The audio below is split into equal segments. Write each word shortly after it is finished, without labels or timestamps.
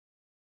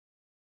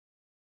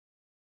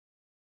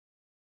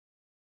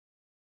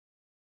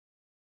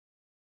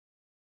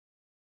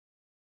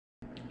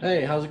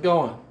Hey, how's it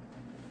going?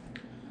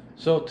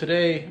 So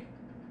today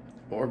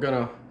we're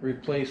gonna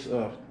replace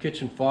a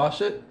kitchen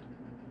faucet.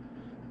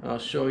 I'll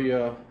show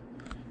you.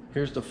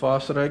 Here's the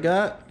faucet I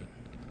got.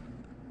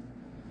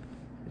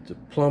 It's a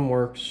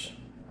PLUMB.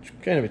 It's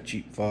kind of a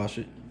cheap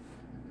faucet.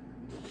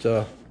 It's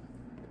a,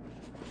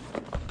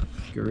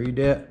 you can read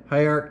that,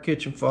 high arc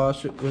kitchen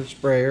faucet with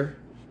sprayer.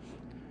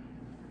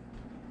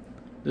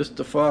 This is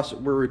the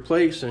faucet we're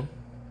replacing,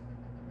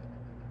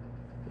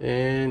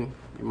 and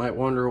you might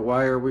wonder,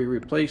 why are we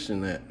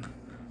replacing that?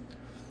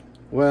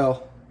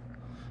 Well,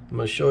 I'm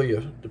going to show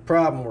you the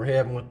problem we're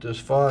having with this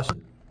faucet.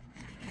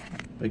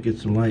 If I get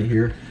some light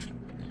here.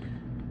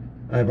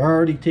 I've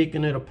already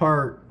taken it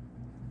apart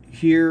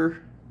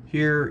here,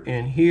 here,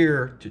 and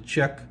here to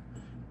check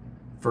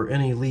for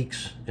any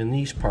leaks in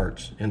these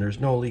parts, and there's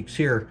no leaks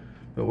here.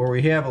 But where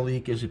we have a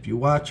leak is if you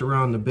watch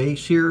around the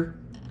base here.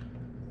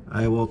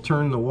 I will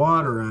turn the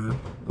water on.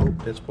 Oh,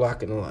 that's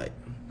blocking the light.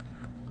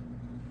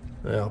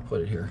 I'll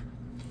put it here.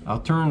 I'll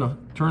turn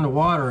the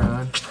water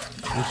on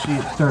and see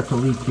it start to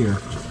leak here.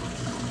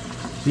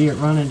 See it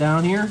running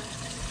down here?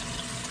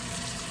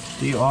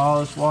 See all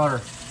this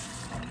water.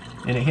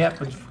 And it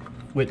happens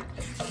with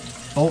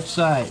both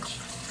sides.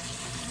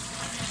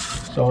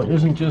 So it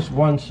isn't just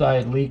one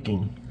side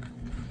leaking.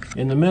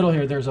 In the middle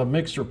here, there's a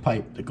mixer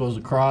pipe that goes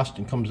across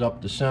and comes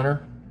up the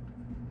center.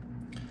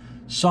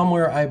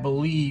 Somewhere, I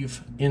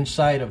believe,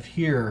 inside of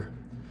here,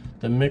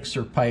 the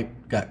mixer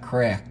pipe got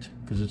cracked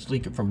because it's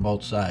leaking from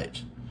both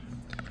sides.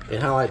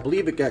 And how I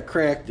believe it got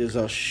cracked is,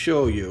 I'll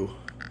show you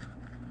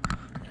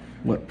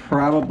what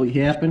probably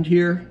happened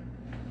here.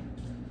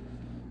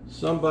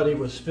 Somebody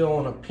was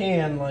filling a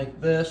pan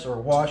like this, or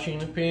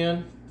washing a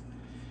pan,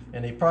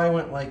 and they probably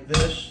went like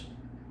this,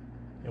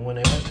 and when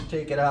they went to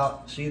take it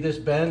out, see this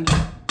bend?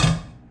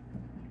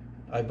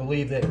 I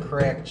believe that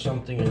cracked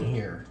something in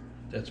here.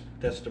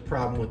 That's the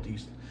problem with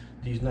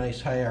these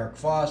nice high arc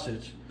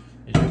faucets,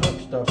 is you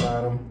hook stuff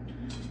on them,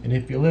 and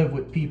if you live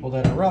with people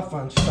that are rough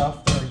on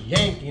stuff, they're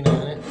yanking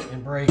on it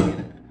and breaking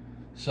it.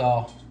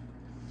 So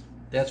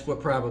that's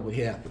what probably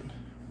happened.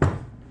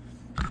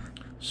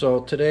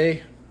 So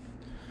today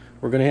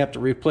we're going to have to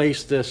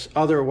replace this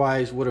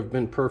otherwise would have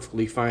been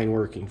perfectly fine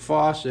working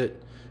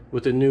faucet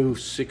with a new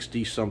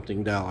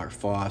 $60-something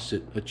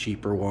faucet, a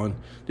cheaper one.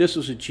 This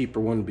was a cheaper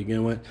one to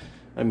begin with.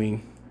 I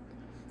mean,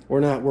 we're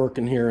not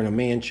working here in a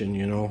mansion,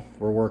 you know.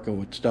 We're working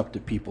with stuff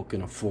that people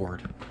can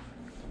afford.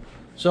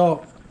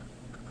 So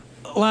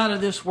a lot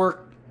of this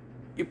work,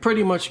 you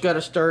pretty much got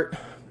to start.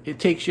 It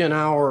takes you an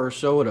hour or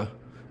so to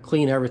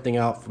clean everything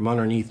out from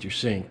underneath your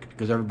sink,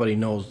 because everybody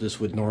knows this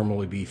would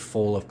normally be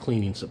full of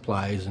cleaning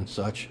supplies and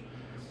such.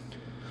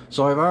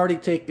 So I've already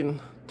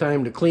taken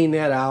time to clean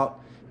that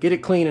out, get it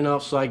clean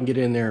enough so I can get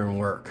in there and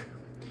work.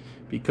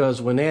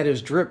 Because when that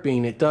is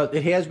dripping, it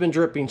has been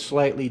dripping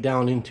slightly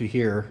down into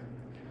here,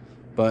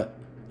 but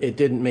it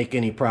didn't make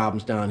any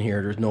problems down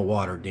here. There's no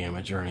water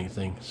damage or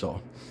anything.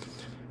 So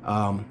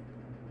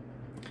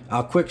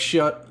I'll quick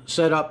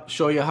set up,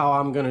 show you how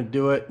I'm going to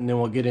do it, and then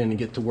we'll get in and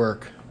get to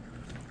work.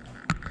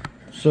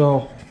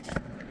 So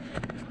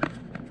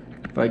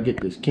if I get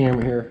this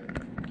camera here,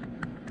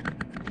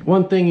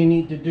 one thing you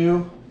need to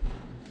do,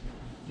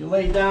 you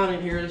lay down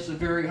in here. This is a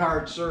very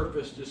hard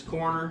surface, this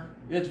corner.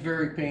 It's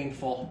very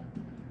painful.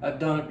 I've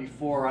done it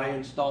before. I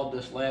installed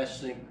this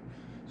last sink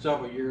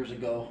several years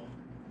ago.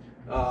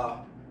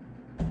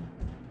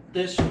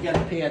 This, you got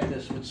to pad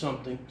this with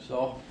something.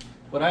 So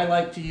what I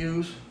like to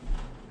use,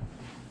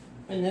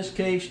 in this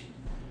case,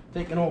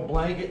 take an old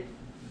blanket,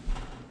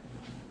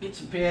 get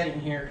some padding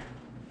here.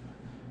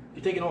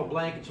 You take an old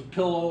blanket, some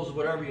pillows,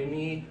 whatever you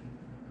need.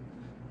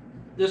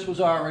 This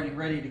was already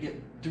ready to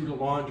get through the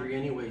laundry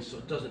anyway, so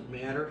it doesn't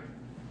matter.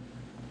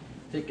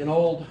 Take an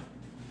old,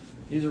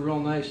 these are real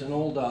nice, an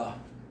old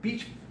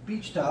beach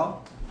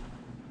towel.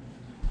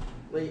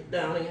 Lay it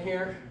down in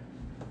here.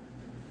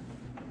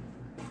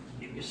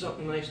 Give you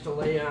something nice to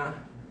lay on.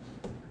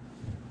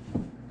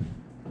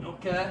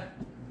 Okay.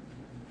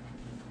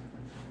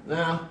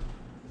 Now,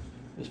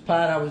 this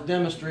pot I was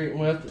demonstrating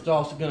with, it's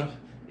also going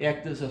to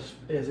act as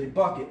a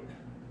bucket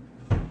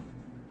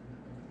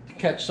to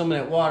catch some of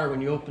that water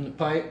when you open the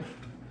pipe.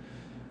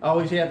 I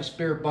always have a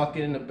spare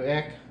bucket in the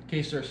back in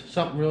case there's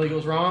something really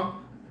goes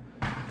wrong.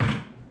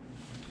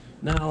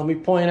 Now let me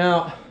point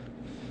out,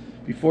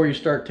 before you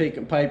start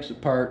taking pipes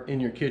apart in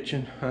your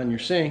kitchen on your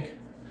sink,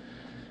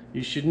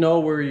 you should know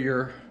where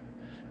your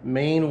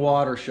main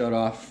water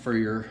shutoff for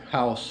your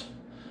house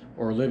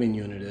or living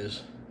unit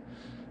is.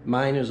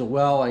 Mine is a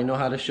well. I know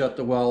how to shut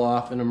the well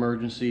off in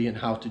emergency and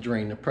how to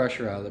drain the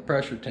pressure out of the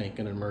pressure tank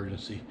in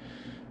emergency.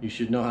 You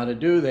should know how to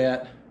do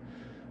that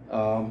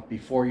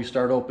before you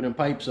start opening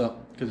pipes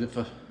up, because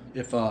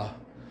if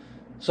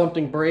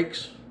something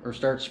breaks or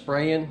starts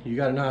spraying, you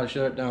got to know how to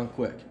shut it down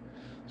quick.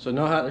 So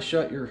know how to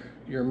shut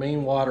your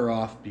main water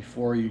off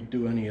before you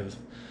do any of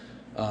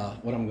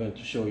what I'm going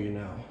to show you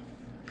now.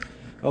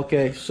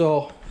 Okay,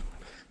 so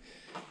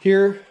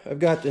here I've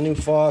got the new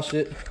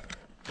faucet,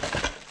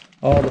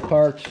 all the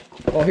parts.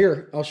 Oh,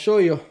 here, I'll show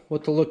you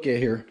what to look at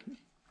here.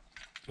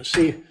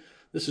 See,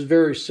 This is a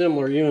very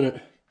similar unit.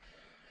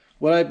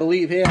 What I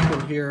believe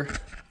happened here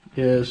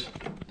is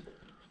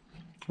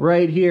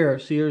right here,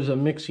 see there's a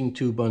mixing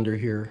tube under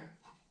here.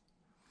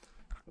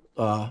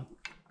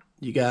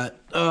 You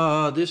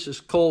got, this is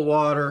cold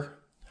water,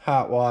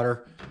 hot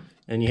water,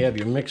 and you have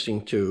your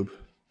mixing tube.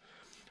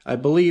 I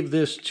believe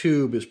this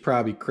tube is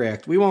probably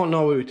cracked. We won't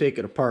know when we take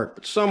it apart,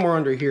 but somewhere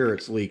under here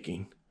it's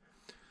leaking.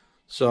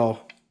 So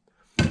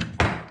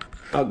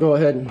I'll go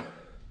ahead and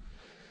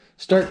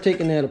start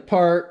taking that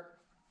apart.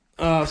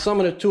 Some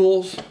of the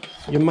tools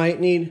you might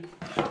need.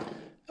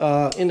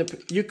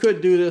 You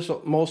could do this,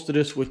 most of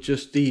this with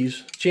just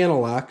these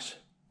channel locks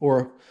or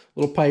a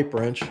little pipe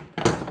wrench.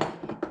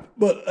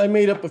 But I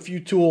made up a few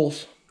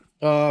tools.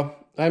 I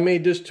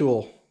made this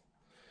tool.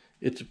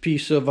 It's a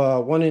piece of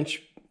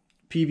 1-inch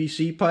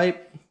PVC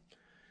pipe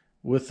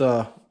with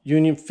a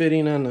union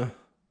fitting on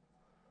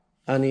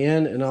the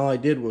end, and all I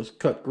did was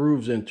cut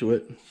grooves into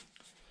it.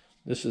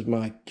 This is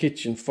my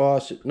kitchen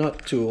faucet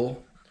nut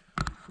tool.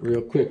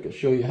 Real quick, I'll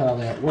show you how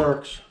that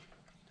works.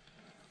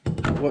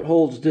 What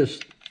holds this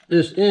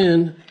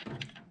in,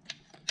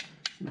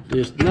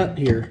 this nut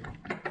here.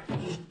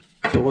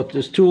 So what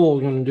this tool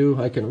is going to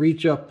do, I can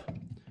reach up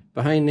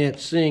behind that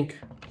sink,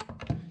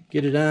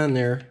 get it on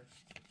there,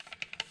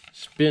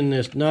 spin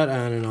this nut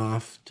on and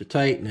off to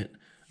tighten it.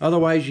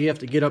 Otherwise you have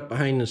to get up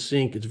behind the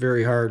sink. It's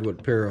very hard with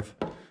a pair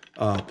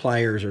of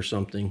pliers or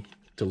something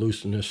to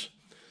loosen this.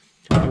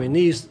 I mean,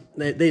 these,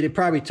 they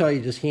probably tell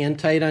you just hand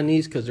tight on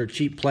these because they're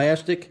cheap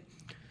plastic,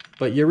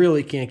 but you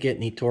really can't get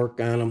any torque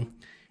on them.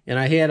 And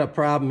I had a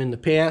problem in the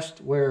past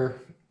where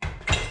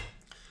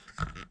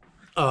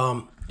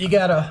you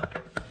got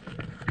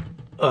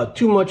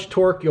too much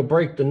torque, you'll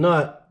break the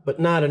nut, but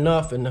not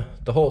enough, and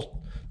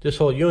this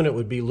whole unit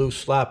would be loose,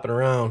 slopping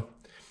around.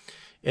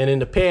 And in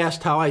the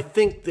past, how I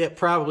think that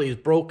probably is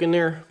broken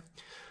there,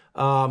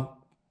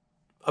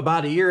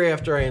 about a year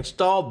after I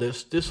installed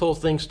this whole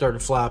thing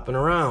started flopping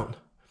around.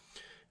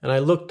 And I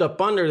looked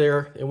up under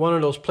there, and one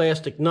of those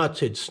plastic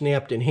nuts had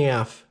snapped in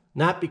half.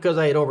 Not because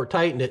I had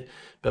over-tightened it,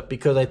 but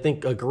because I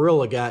think a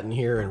gorilla got in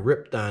here and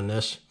ripped on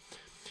this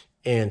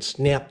and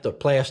snapped the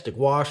plastic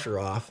washer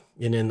off,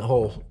 and then the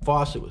whole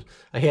faucet was...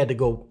 I had to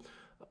go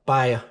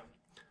buy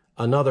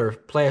another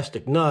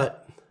plastic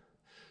nut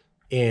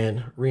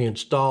and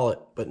reinstall it,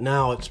 but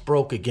now it's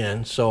broke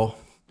again. So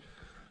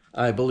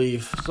I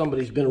believe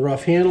somebody's been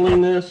rough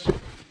handling this,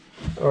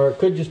 or it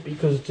could just be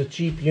because it's a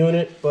cheap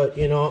unit. But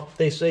you know,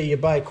 they say you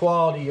buy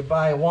quality, you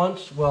buy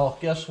once. Well,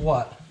 guess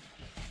what?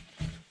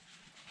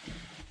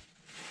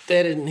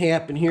 That didn't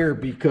happen here,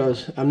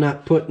 because I'm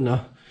not putting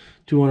a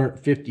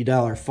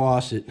 $250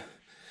 faucet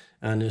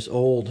on this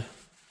old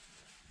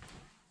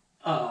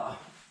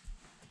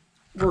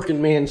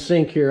working man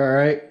sink here. All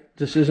right,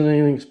 this isn't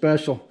anything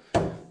special.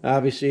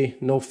 Obviously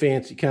no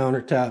fancy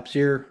countertops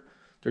here,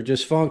 they're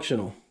just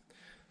functional.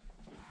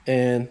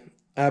 And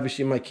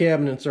obviously my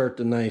cabinets aren't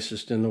the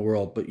nicest in the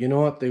world, but you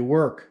know what, they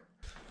work.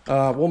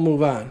 We'll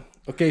move on.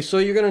 Okay, so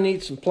you're gonna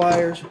need some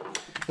pliers.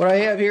 What I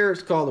have here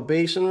is called a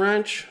basin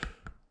wrench.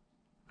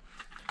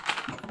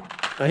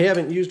 I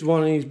haven't used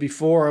one of these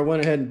before. I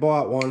went ahead and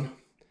bought one.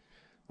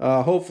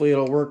 Hopefully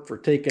it'll work for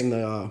taking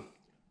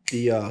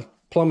the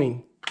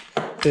plumbing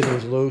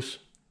fittings loose.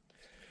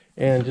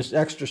 And just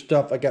extra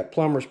stuff. I got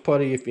plumber's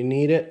putty if you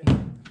need it.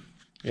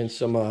 And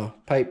some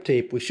pipe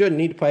tape. We shouldn't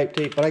need pipe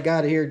tape, but I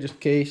got it here just in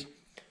case.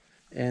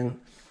 And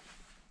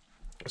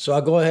so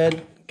I'll go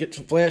ahead, get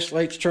some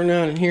flashlights turned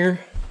on in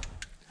here.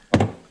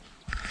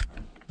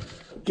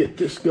 Get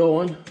this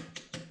going.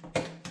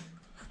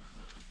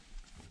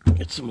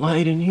 Get some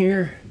light in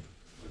here.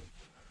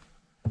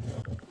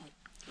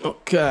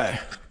 Okay.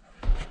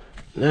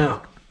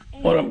 Now,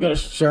 what I'm gonna,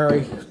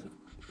 sorry,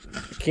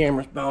 the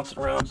camera's bouncing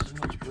around so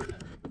much, but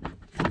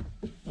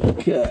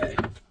okay.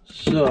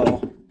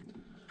 So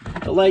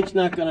the light's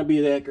not gonna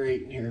be that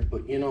great in here,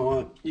 but you know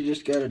what? You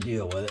just gotta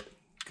deal with it,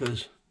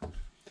 because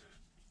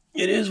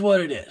it is what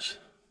it is.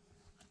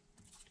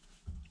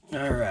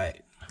 All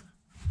right.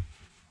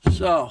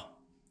 So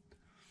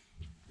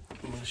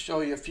I'm gonna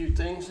show you a few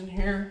things in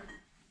here.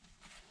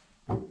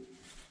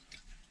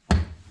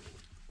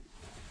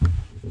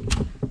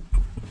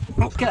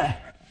 Okay,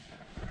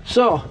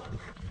 so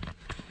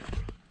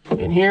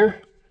in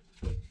here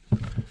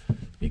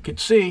you can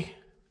see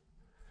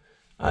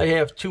I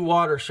have two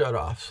water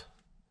shutoffs,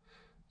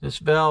 this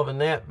valve and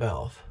that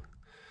valve.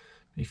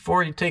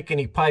 Before you take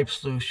any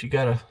pipes loose, you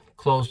gotta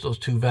close those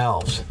two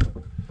valves.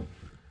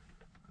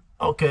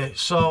 Okay,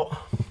 so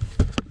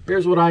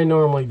here's what I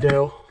normally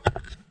do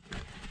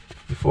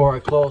before I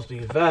close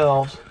these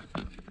valves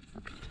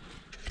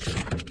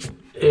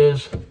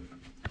is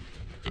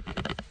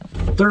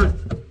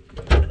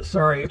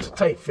sorry, it's a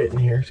tight fit in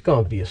here. It's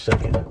gonna be a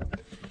second.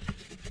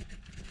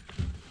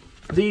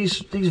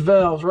 These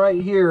valves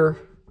right here,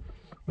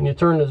 when you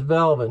turn this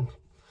valve in,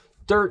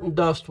 dirt and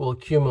dust will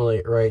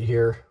accumulate right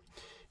here.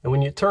 And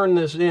when you turn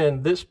this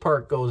in, this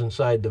part goes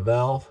inside the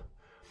valve,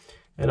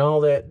 and all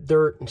that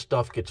dirt and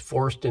stuff gets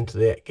forced into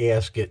that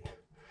gasket,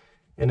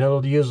 And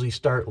it'll usually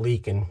start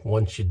leaking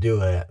once you do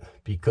that,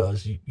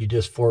 because you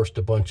just forced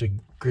a bunch of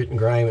grit and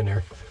grime in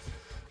there.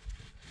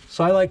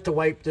 So I like to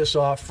wipe this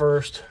off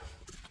first.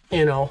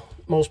 You know,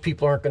 most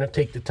people aren't going to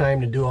take the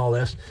time to do all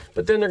this,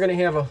 but then they're going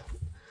to have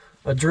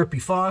a drippy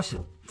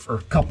faucet for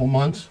a couple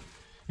months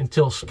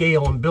until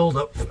scale and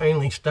buildup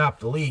finally stop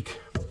the leak.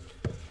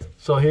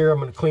 So here I'm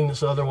going to clean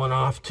this other one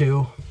off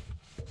too.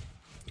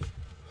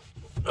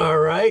 All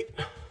right.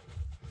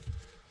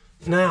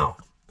 Now,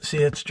 see,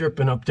 it's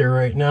dripping up there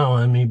right now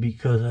on me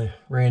because I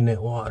ran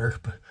that water,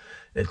 but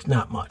it's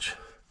not much.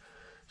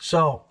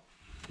 So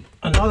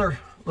another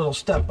little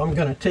step I'm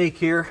going to take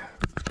here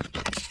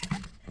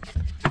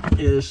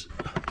is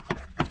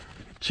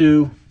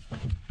to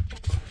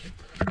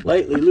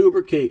lightly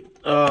lubricate.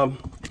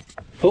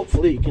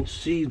 Hopefully you can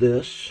see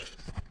this.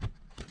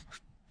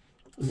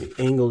 Let me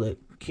angle that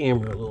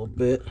camera a little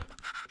bit.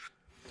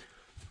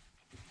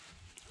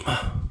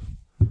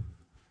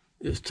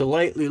 Is to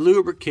lightly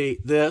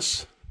lubricate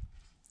this,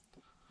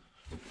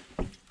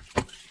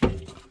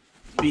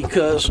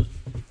 because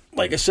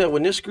like I said,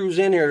 when this screws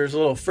in here, there's a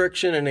little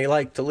friction and they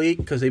like to leak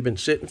because they've been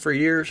sitting for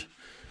years.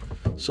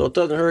 So it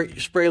doesn't hurt. You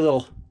spray a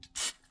little.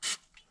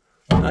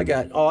 All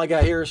I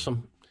got here is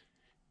some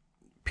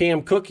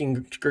PLUMB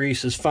cooking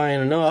grease is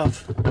fine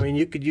enough. I mean,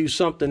 you could use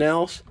something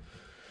else,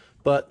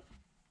 but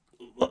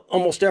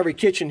almost every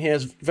kitchen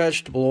has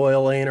vegetable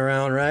oil laying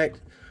around, right?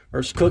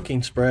 Or it's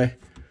cooking spray.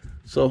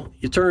 So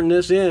you turn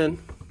this in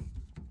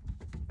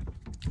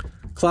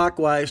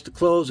clockwise to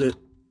close it.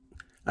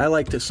 I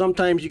like to,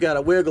 sometimes you got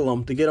to wiggle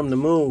them to get them to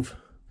move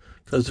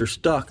because they're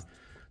stuck.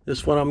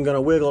 This one I'm going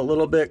to wiggle a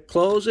little bit,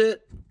 close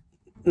it,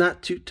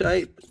 not too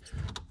tight,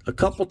 a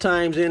couple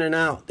times in and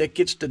out. That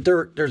gets the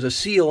dirt. There's a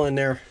seal in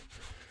there.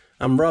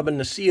 I'm rubbing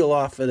the seal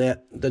off of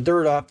that, the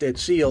dirt off that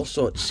seal,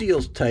 so it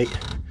seals tight.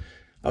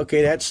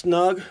 Okay, that's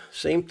snug.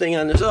 Same thing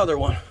on this other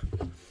one.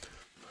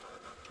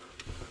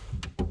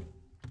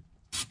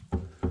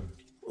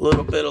 A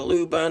little bit of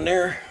lube on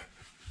there.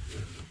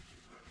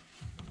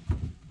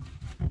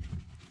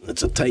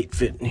 It's a tight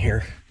fit in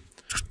here.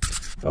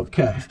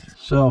 Okay,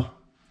 so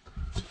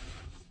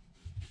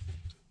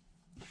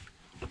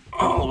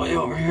all the way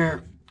over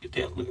here, get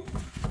that lube.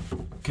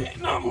 Okay,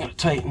 now I'm going to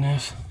tighten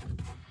this.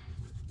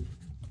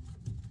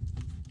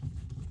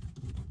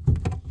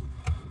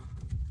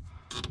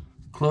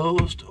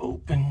 Closed,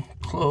 open,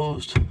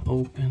 closed,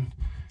 open,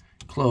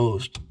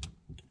 closed.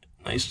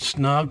 Nice and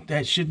snug.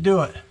 That should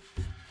do it.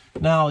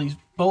 Now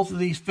both of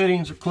these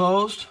fittings are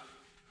closed.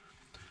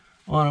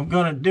 What I'm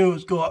going to do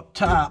is go up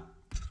top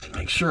and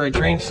make sure I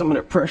drain some of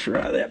the pressure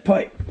out of that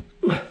pipe.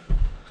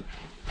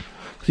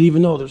 Because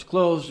even though there's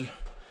closed,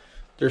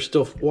 there's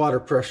still water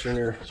pressure in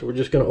there. So we're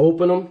just going to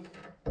open them.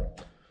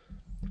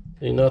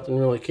 See, nothing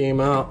really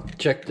came out.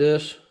 Check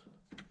this.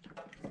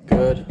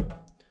 Good.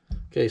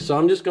 Okay, so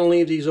I'm just going to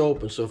leave these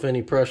open, so if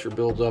any pressure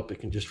builds up, it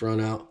can just run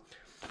out.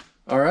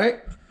 All right.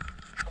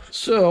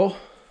 So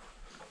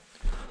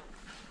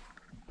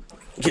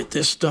get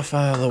this stuff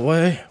out of the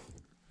way.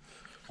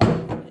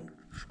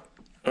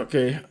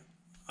 Okay,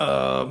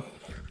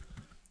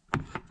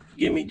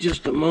 give me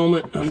just a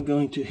moment. I'm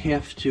going to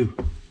have to,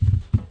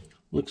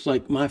 looks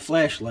like my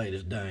flashlight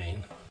is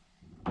dying.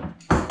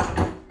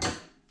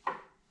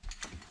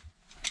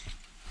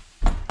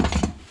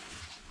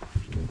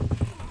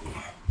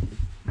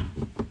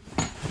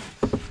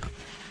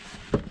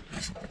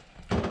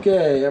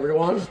 Okay,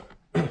 everyone,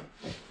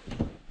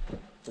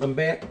 I'm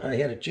back. I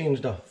had to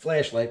change the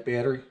flashlight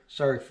battery.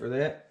 Sorry for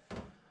that.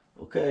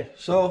 Okay,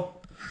 so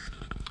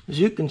as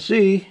you can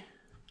see,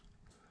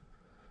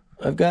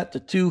 I've got the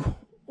two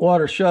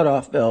water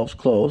shutoff valves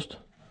closed.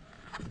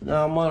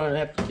 Now what I'm going to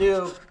have to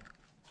do,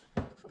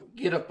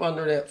 get up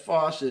under that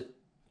faucet,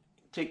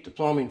 take the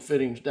plumbing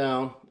fittings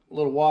down. A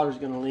little water's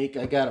going to leak.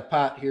 I got a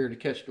pot here to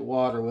catch the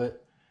water with.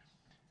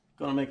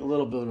 Going to make a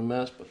little bit of a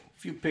mess, but a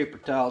few paper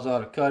towels ought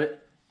to cut it.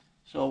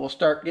 So we'll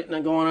start getting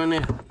it going on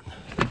there.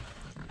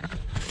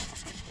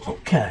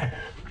 Okay.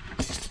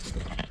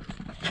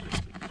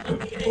 Let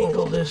me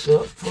angle this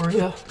up for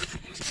you.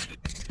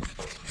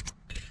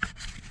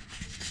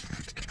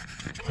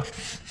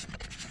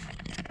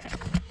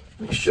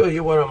 Let me show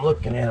you what I'm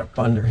looking at up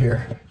under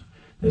here.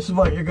 This is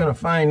what you're going to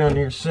find under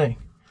your sink.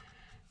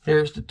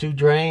 Here's the two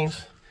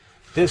drains.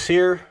 This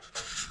here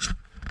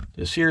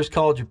is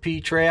called your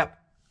P-trap.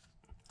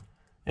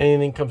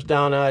 Anything comes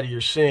down out of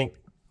your sink,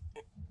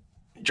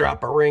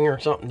 drop a ring or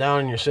something down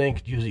in your sink,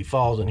 it usually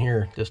falls in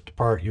here. Just the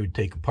part you would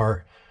take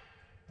apart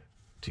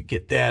to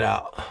get that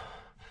out.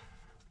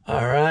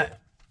 All right,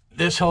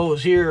 this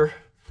hose here,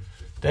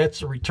 that's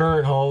the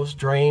return hose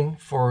drain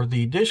for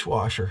the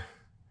dishwasher.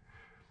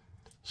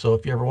 So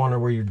if you ever wonder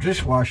where your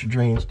dishwasher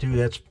drains to,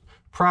 that's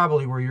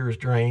probably where yours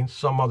drains.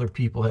 Some other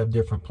people have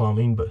different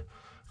plumbing, but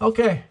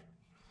okay.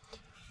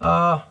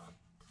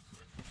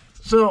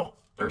 So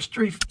there's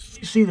three,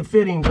 you see the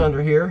fittings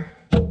under here.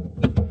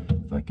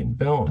 If I can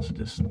balance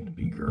this, it'd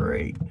be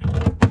great.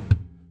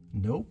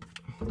 Nope.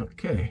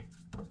 Okay.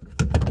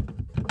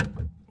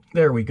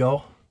 There we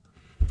go.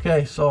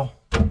 Okay, so,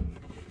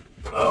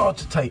 oh,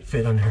 it's a tight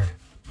fit on here.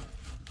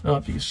 I don't know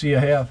if you can see, I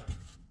have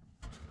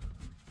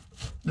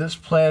this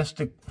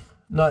plastic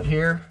nut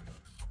here.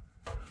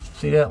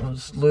 See, that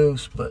one's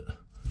loose, but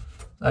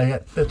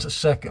that's a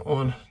second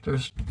one.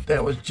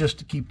 That was just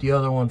to keep the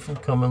other one from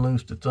coming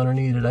loose that's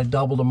underneath it. I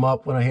doubled them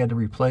up when I had to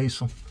replace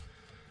them.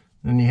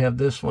 Then you have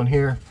this one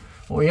here.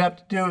 What we have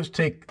to do is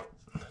take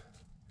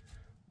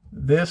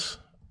this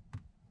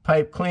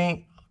pipe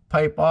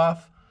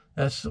off.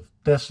 That's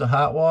the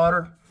hot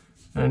water,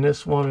 and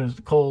this one is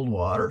the cold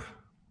water.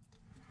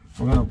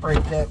 We're going to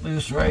break that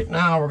loose right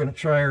now. We're going to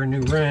try our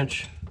new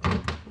wrench.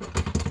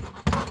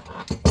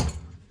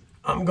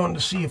 I'm going to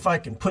see if I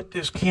can put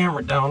this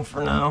camera down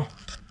for now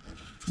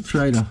and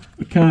try to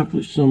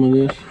accomplish some of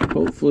this.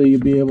 Hopefully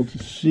you'll be able to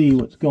see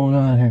what's going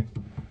on here.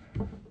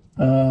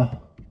 Let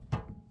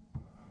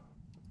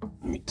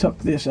me tuck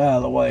this out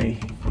of the way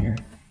here.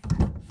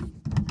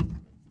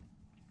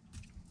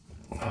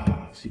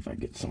 See if I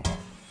get some,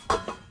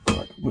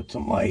 put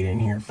some light in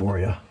here for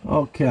you.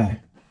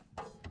 Okay,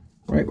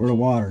 right where the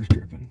water's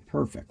dripping.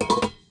 Perfect.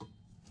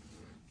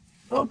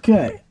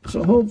 Okay,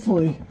 so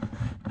hopefully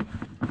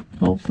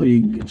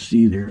you can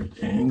see there at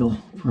the angle,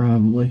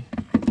 probably.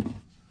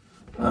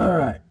 All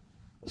right,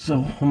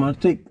 so I'm gonna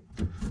take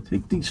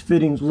these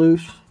fittings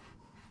loose.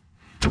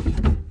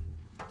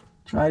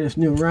 Try this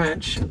new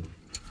wrench.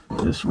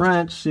 This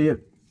wrench, see,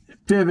 it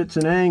pivots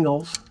and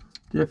angles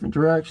different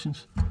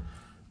directions.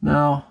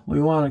 Now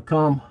we want to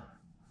come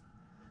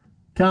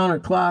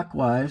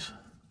counterclockwise.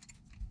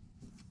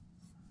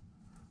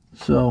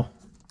 So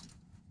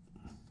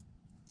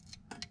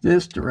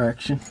this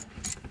direction.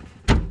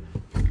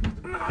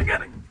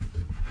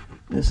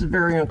 This is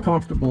very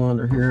uncomfortable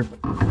under here, but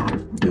I'll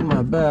do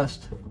my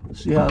best.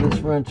 See how this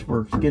wrench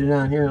works. Get it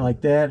on here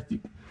like that.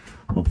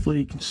 Hopefully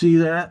you can see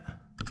that.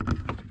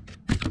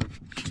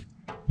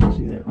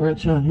 See that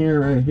wrench on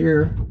here, right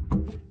here.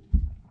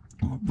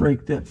 I'll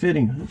break that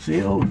fitting.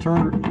 See, oh,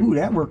 turn. Ooh,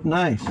 that worked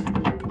nice.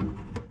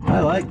 I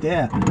like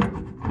that.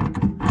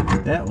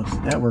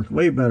 That worked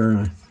way better than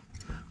I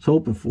was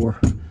hoping for.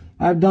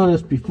 I've done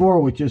this before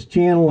with just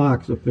channel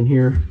locks up in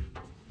here.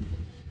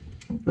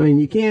 I mean,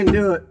 you can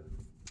do it.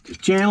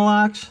 Channel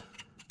locks.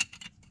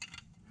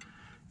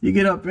 You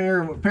get up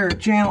here with a pair of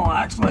channel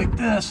locks like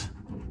this,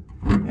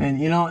 and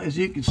you know, as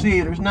you can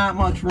see, there's not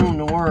much room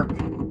to work.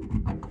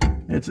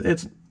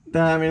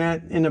 I mean,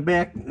 in the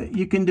back,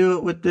 you can do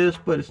it with this,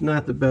 but it's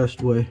not the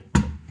best way.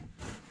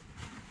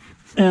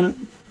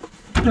 And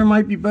there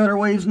might be better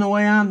ways than the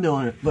way I'm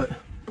doing it, but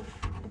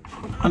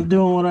I'm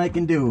doing what I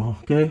can do,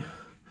 okay?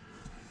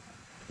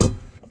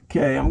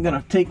 Okay, I'm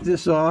gonna take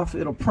this off.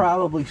 It'll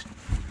probably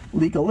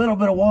leak a little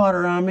bit of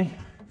water on me.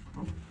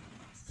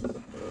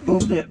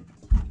 Move that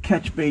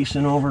catch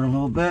basin over a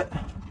little bit.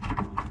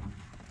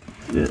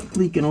 It's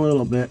leaking a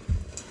little bit.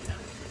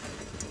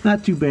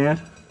 Not too bad.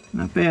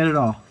 Not bad at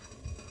all.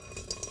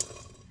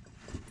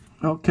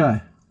 Okay.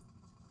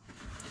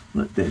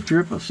 Let that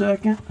drip a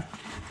second.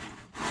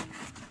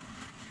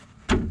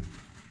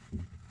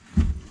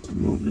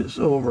 Move this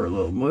over a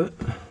little bit.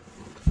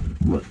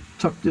 But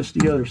tuck this to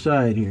the other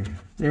side here.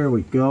 There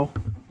we go.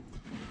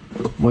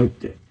 Wipe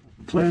that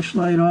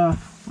flashlight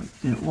off. Wipe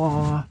that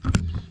wall off.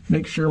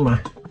 Make sure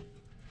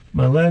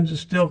my lens is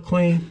still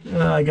clean.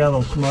 I got a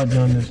little smudge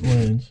on this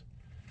lens.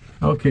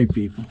 Okay,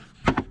 people.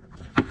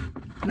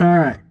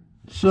 Alright,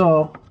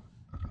 so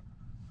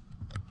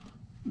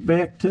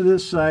back to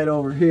this side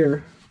over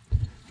here.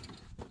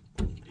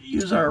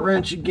 Use our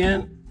wrench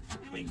again.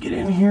 Let me get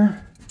in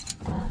here.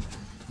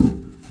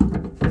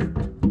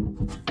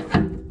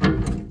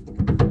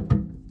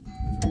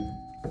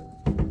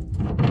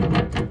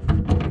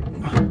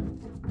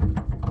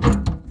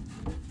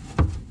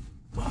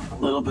 A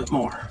little bit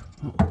more.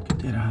 Get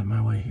that out of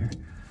my way here.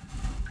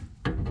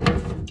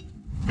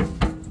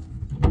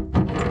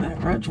 That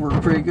wrench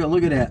worked pretty good.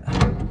 Look at that.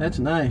 That's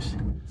nice.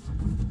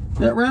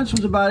 That wrench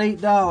was about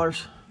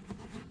 $8.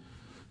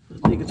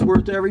 I think it's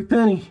worth every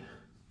penny.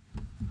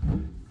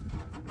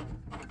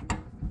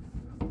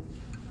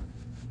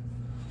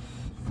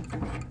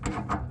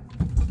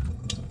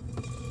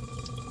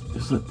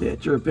 Just let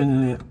that drip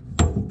into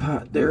that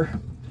pot there.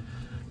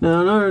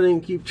 Now another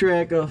thing to keep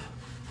track of.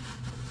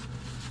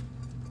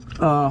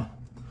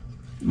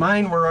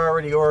 Mine were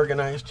already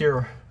organized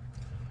here.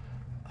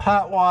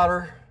 Hot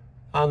water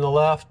on the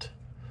left,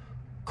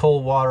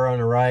 cold water on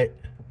the right.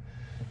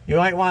 You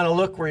might want to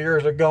look where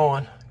yours are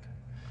going.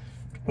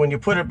 When you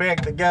put it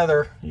back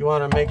together, you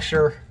want to make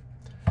sure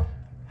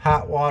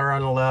hot water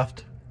on the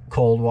left,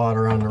 cold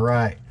water on the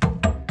right.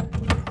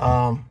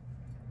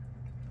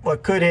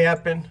 What could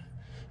happen,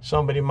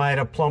 somebody might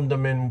have plumbed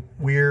them in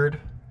weird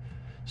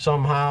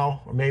somehow,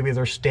 or maybe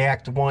they're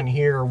stacked one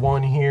here,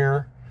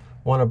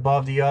 one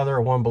above the other,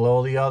 or one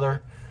below the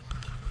other.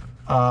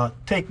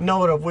 Take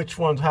note of which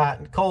one's hot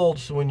and cold,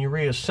 so when you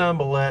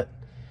reassemble it,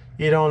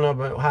 you don't have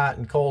it hot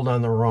and cold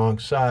on the wrong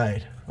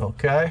side,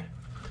 okay?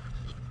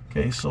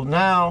 Okay, so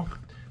now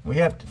we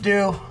have to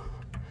do,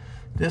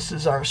 this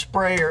is our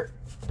sprayer.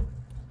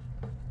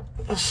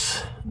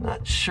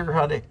 Not sure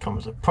how that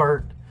comes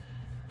apart.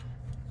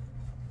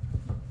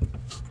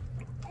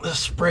 This the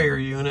sprayer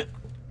unit.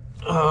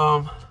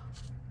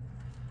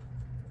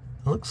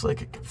 Looks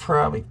like I could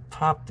probably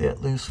pop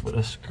that loose with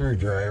a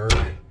screwdriver.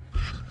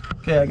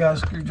 Okay, I got a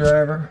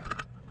screwdriver.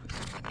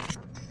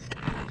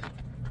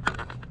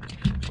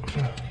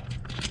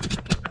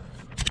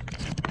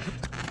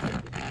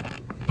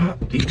 Pop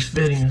these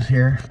fittings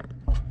here.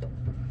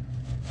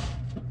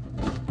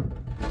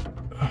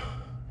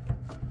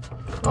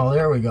 Oh,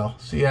 there we go.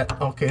 See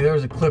that? Okay,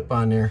 there's a clip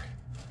on there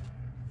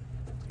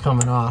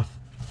coming off.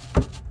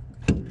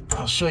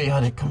 I'll show you how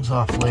that comes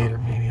off later.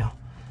 Maybe I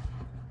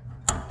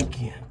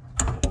can't.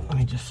 Let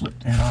me just flip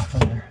that off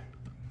of there.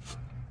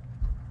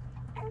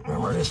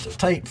 Remember, this is a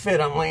tight fit.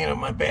 I'm laying on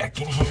my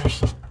back in here.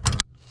 So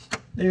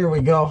there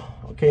we go.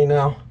 Okay,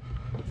 now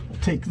I'll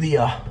take the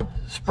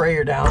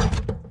sprayer down.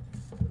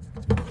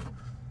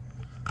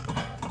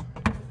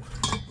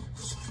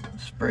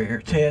 Sprayer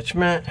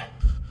attachment.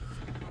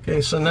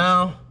 Okay, so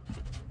now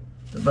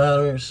the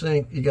bottom of your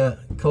sink, you got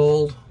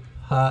cold,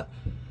 hot.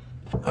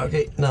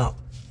 Okay, now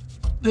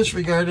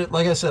disregard it.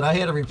 Like I said, I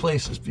had to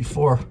replace this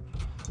before,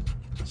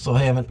 so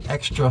I have an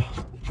extra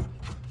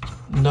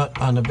nut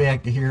on the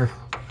back of here.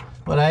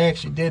 But I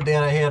actually did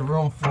that. I had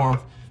room for them.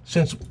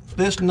 Since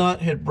this nut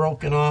had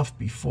broken off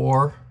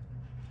before,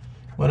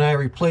 when I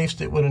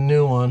replaced it with a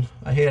new one,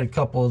 I had a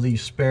couple of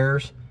these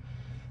spares.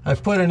 I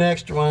put an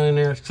extra one in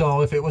there,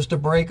 so if it was to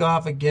break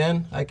off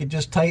again, I could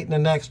just tighten the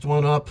next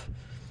one up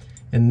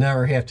and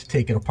never have to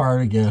take it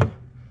apart again.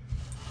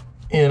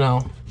 You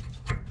know,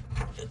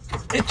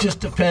 it just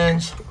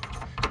depends.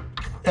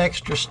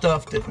 Extra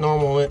stuff that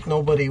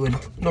nobody would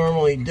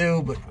normally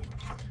do, but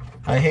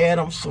I had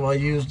them, so I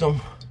used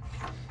them.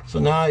 So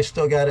now I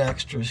still got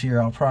extras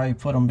here. I'll probably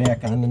put them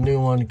back on the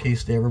new one in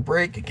case they ever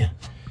break again.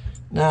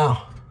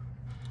 Now,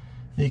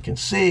 you can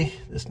see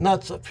this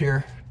nut's up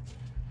here.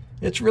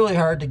 It's really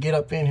hard to get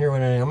up in here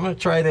with anything. I'm going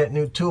to try that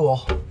new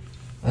tool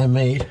I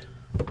made.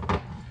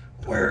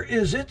 Where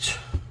is it?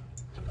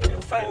 I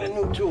can find a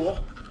new tool.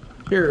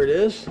 Here it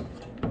is.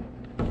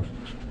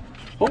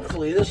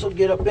 Hopefully this will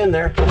get up in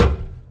there.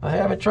 I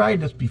haven't tried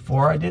this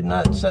before. I did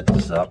not set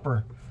this up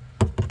or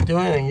do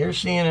anything. You're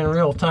seeing in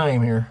real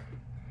time here.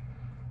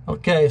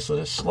 Okay, so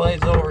this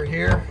slides over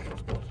here.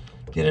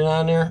 Get it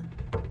on there.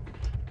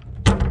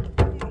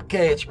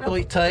 Okay, it's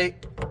really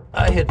tight.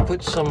 I had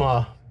put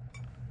some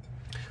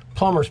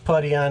plumber's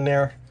putty on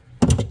there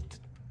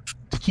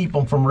to keep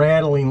them from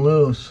rattling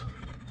loose.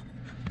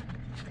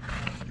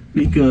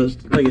 Because,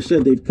 like I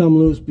said, they've come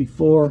loose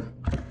before.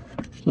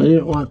 So I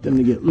didn't want them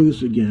to get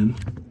loose again.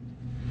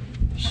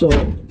 So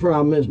the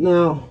problem is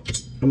now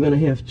I'm going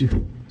to have to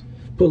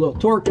put a little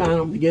torque on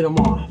them to get them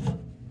off.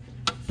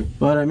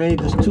 But I made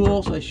this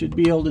tool, so I should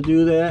be able to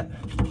do that.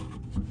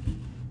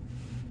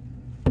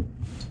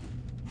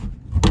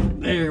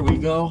 There we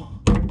go.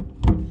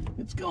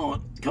 It's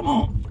going. Come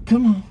on.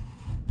 Come on.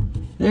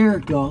 There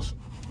it goes.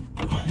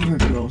 There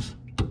it goes.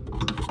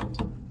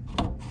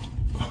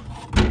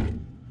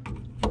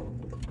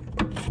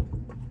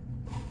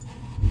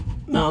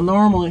 Now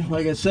normally,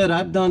 like I said,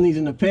 I've done these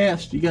in the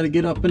past. You got to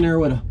get up in there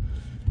with a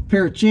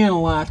pair of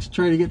channel locks,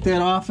 try to get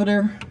that off of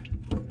there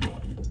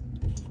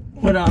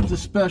without the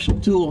special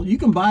tool. You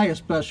can buy a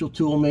special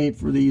tool made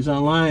for these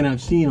online.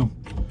 I've seen them,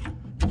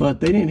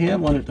 but they didn't have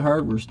one at the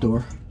hardware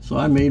store, so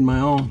I made my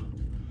own.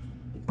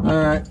 All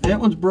right, that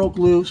one's broke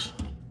loose.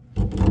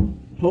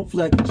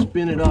 Hopefully I can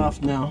spin it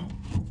off now.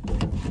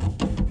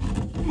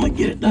 I'm gonna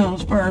get it down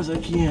as far as I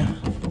can.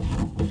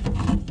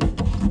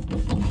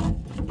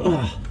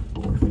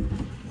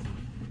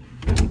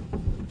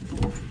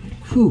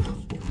 Whew.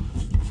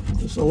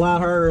 It's a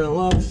lot harder than it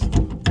looks.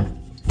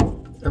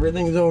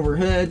 Everything's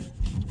overhead.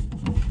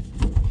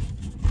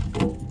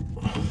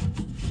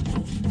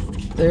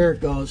 There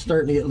it goes,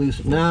 starting to get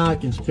loose. Now I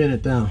can spin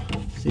it down.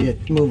 See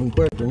it moving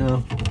quicker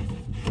now.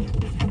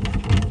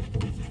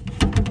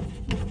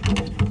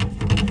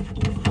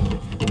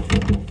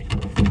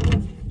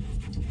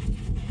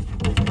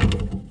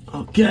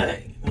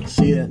 Okay,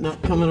 see that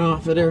nut coming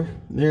off of there?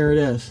 There it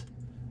is.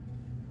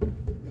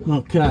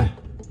 Okay.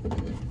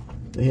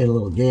 They had a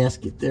little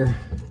gasket there.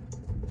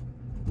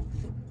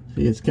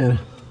 See, it's kind of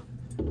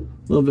a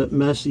little bit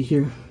messy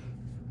here.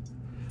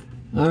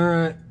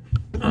 Alright.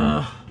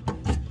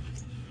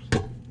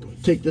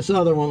 Take this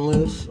other one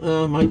loose.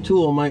 My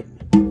tool might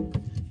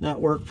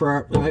not work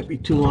properly. It might be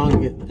too long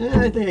to get.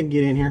 I think I can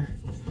get in here.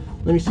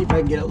 Let me see if I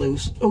can get it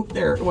loose. Oh,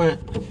 there it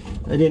went.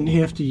 I didn't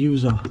have to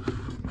use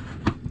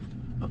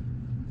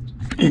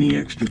any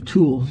extra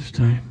tool this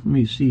time. Let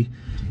me see.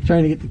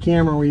 Trying to get the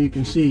camera where you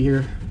can see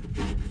here.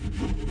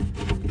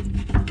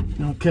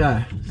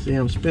 Okay, see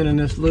I'm spinning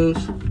this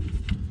loose.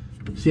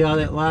 See how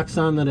that locks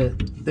onto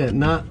that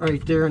nut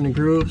right there in the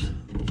grooves?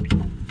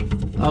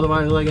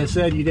 Otherwise, like I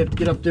said, you'd have to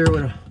get up there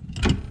with a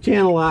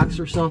channel locks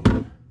or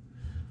something.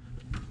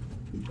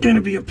 It's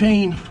gonna be a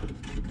pain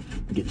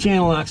to get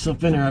channel locks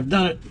up in there. I've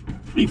done it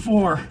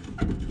before.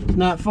 It's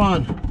not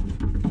fun.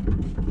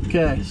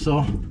 Okay,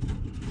 so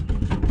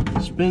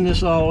spin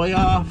this all the way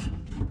off.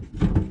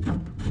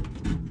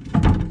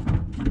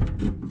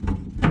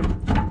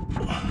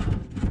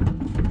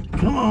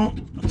 Come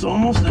on, It's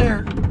almost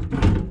there.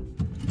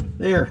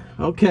 There,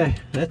 okay,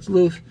 that's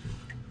loose.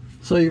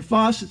 So your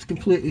faucet's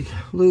completely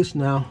loose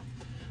now.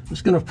 I'm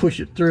just gonna push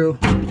it through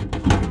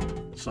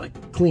so I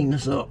can clean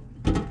this up.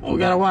 Oh, we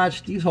gotta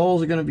watch, these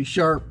holes are gonna be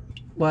sharp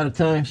a lot of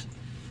times.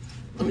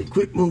 Let me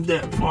quick move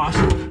that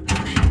faucet.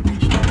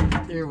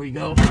 There we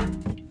go.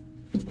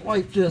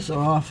 Wipe this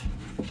off.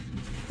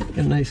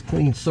 Get a nice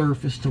clean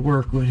surface to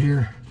work with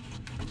here.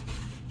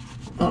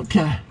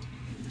 Okay.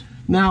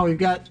 Now we've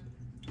got,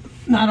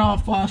 not all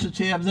faucets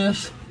have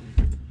this.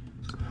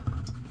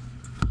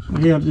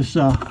 We have this,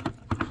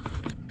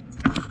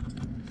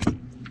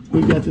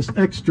 we got this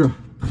extra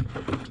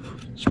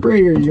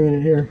sprayer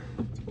unit here.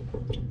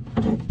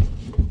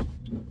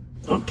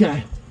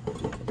 Okay.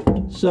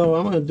 So what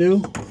I'm gonna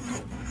do,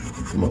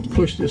 I'm gonna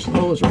push this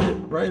hose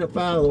right up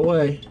out of the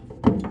way.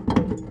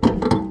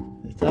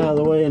 It's out of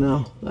the way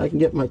now. I can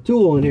get my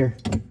tool in here.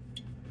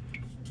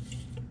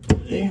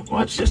 Hey,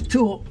 watch this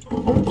tool.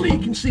 Hopefully you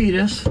can see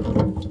this.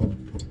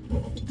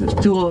 This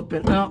tool up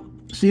in, well,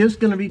 see, it's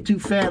gonna be too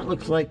fat, it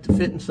looks like, to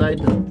fit inside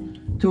the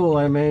tool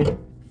I made.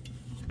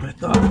 I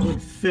thought it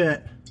would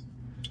fit.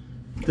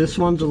 This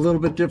one's a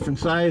little bit different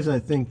size, I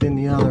think, than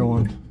the other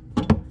one.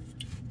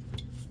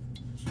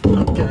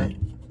 Okay,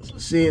 so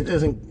see, it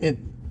doesn't,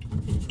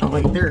 oh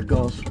wait, there it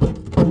goes.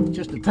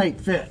 Just a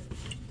tight fit.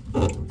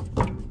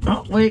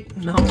 Oh wait,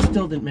 no, it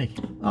still didn't make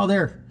it. Oh,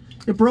 there,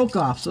 it broke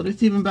off, so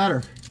that's even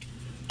better.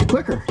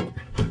 Quicker.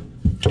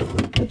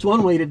 That's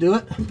one way to do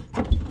it.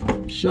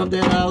 Shove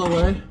that out of the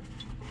way.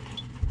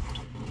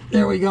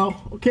 There we go.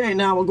 Okay,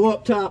 now we'll go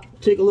up top,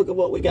 take a look at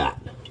what we got.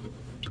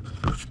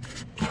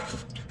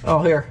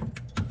 Oh, here,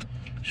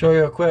 show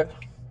you real quick.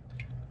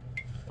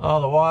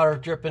 All the water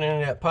dripping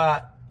into that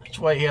pot. That's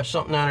why you have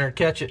something on there to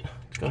catch it.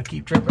 It's gonna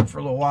keep dripping for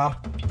a little while.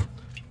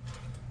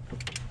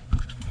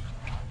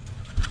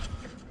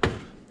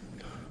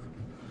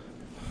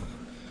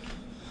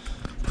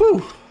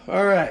 Whew,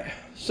 all right,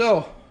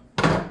 so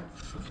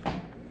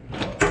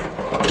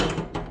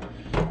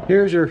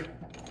here's your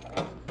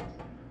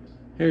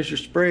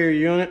sprayer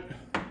unit.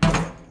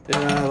 Get it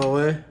out of the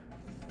way.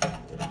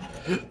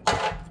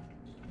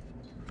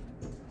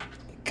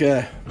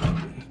 Okay,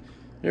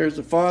 there's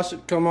the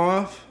faucet come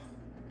off.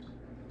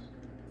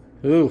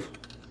 Ooh,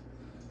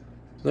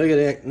 look at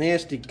that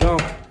nasty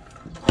gunk.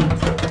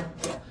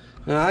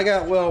 Now I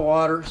got well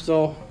water,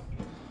 so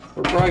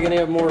we're probably gonna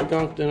have more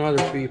gunk than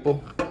other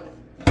people.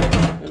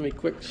 Let me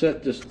quick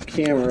set this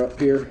camera up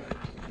here,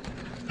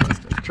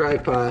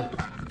 tripod.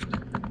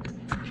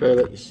 Try to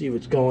let you see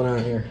what's going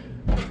on here.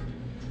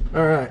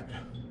 All right,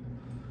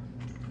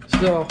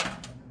 so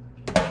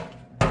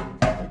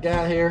I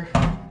got here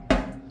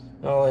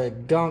all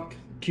that gunk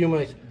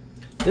accumulates.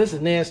 This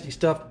is nasty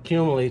stuff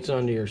accumulates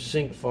under your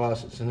sink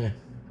faucets in there.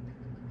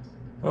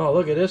 Oh,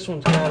 look at this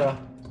one's got a,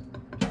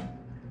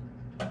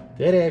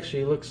 that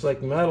actually looks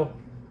like metal.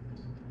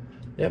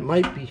 That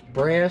might be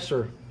brass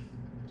or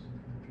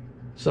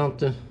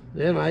something.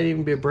 That might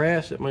even be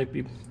brass. It might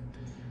be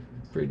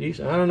pretty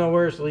decent. I don't know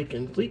where it's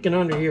leaking. It's leaking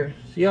under here.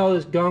 See all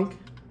this gunk?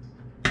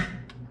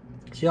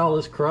 See all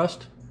this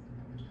crust?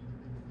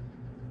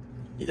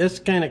 That's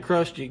the kind of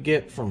crust you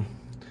get from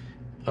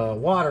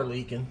water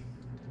leaking,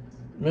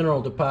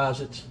 mineral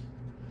deposits.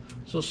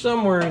 So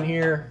somewhere in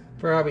here,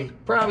 probably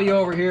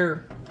over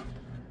here,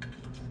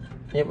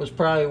 it was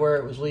probably where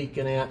it was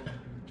leaking at.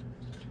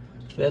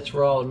 That's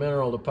where all the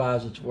mineral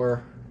deposits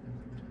were.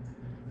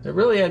 It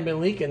really hadn't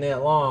been leaking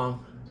that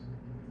long,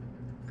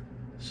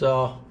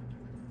 so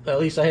at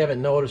least I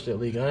haven't noticed it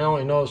leaking. I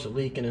only noticed it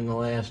leaking in the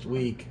last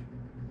week.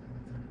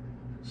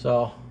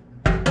 So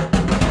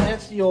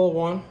that's the old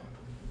one.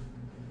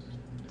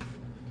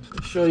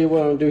 I'll show you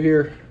what I'm gonna do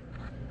here.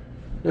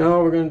 Now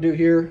what we're gonna do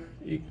here,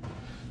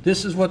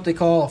 this is what they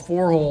call a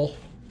 4-hole.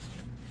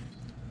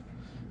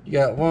 You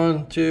got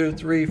 1, 2,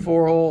 3,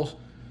 4 holes.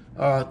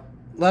 A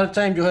lot of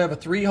times you'll have a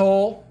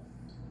 3-hole,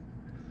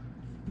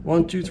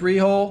 1, 2, 3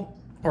 hole,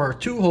 or a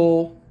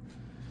 2-hole.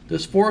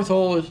 This 4th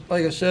hole is,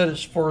 like I said,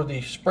 is for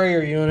the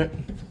sprayer unit.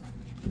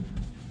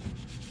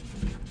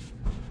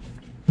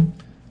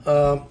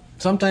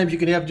 Sometimes you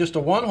could have just a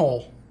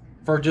 1-hole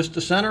for just the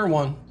center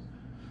one.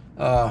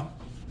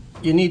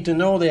 You need to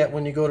know that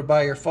when you go to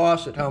buy your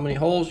faucet, how many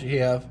holes you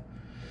have.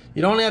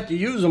 You don't have to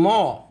use them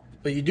all,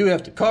 but you do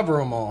have to cover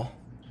them all.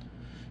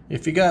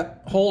 If you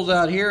got holes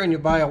out here and you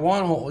buy a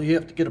 1-hole, you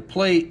have to get a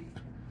plate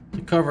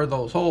to cover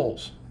those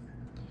holes.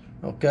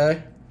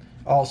 Okay?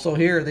 Also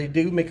here, they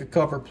do make a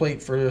cover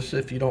plate for this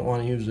if you don't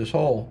want to use this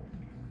hole.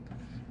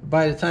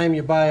 By the time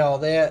you buy all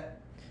that,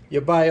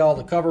 you buy all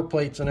the cover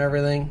plates and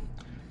everything,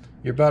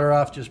 you're better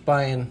off just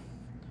buying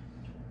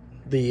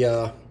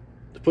the,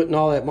 putting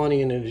all that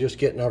money into just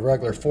getting a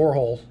regular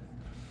 4-hole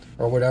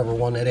or whatever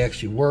one that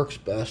actually works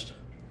best.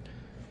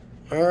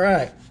 All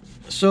right,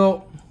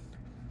 so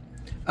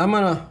I'm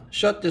gonna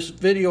shut this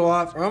video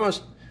off, or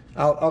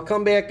I'll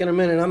come back in a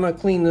minute. I'm gonna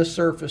clean this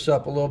surface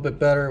up a little bit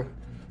better,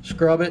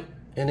 scrub it,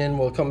 and then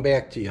we'll come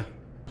back to you.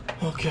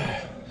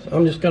 Okay, so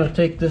I'm just gonna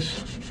take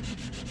this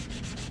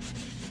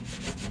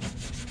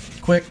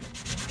quick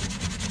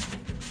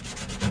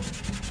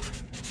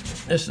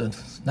This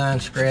is a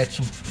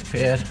non-scratching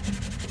pad.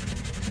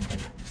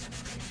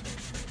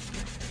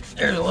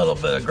 There's a little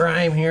bit of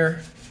grime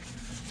here.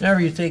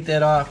 Whenever you take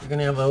that off, you're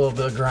gonna have a little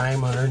bit of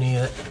grime underneath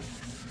it.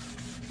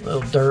 A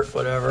little dirt,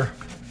 whatever.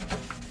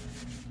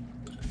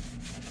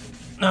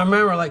 Now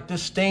remember, like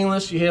this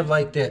stainless, you have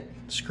like that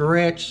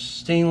scratch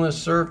stainless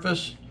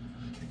surface.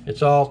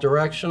 It's all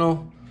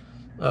directional.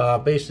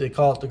 Basically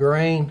call it the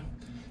grain.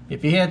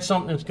 If you had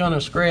something that's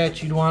gonna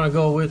scratch, you'd wanna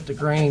go with the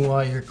grain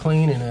while you're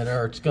cleaning it,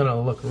 or it's gonna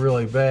look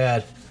really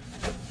bad.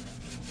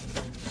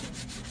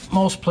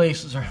 Most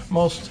places are,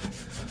 most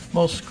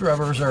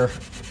scrubbers are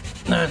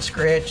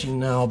non-scratching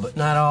now, but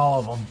not all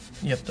of them.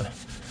 You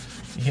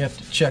have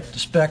to check the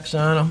specs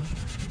on them.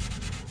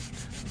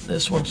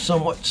 This one's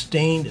somewhat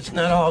stained. It's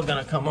not all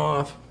gonna come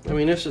off. I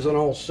mean, this is an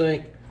old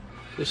sink.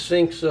 This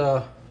sink's,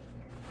 I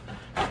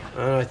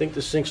think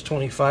this sink's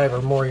 25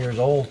 or more years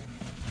old.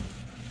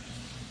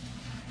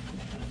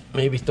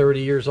 Maybe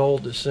 30 years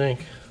old, this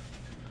sink.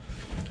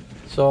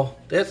 So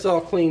that's all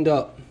cleaned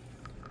up.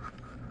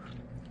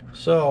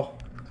 So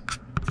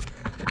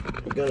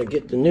we're gonna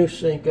get the new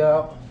sink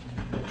out.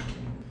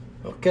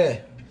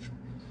 Okay,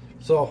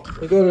 so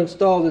we're going to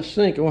install this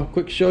sink. I want to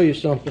quick show you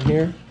something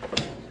here.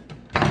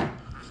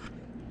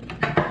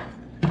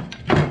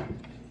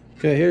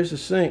 Okay, here's the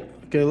sink.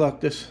 Okay, look,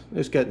 this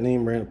got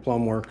name brand of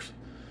PLUMB works.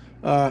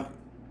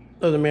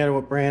 Doesn't matter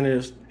what brand it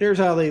is. Here's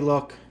how they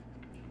look.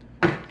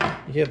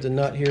 You have the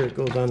nut here, it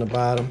goes on the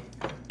bottom.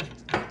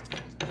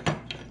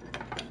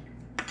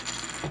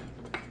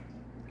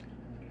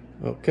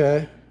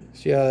 Okay,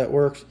 see how that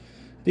works?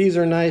 These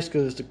are nice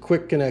because it's a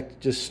quick connect. It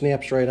just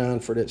snaps right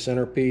on for that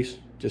centerpiece.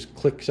 Just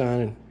clicks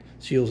on and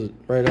seals it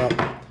right up.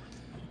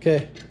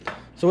 Okay,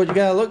 so what you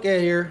gotta look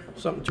at here,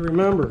 something to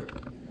remember.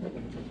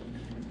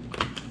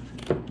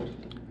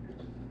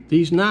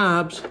 These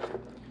knobs,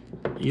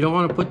 you don't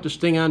want to put this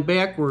thing on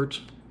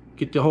backwards.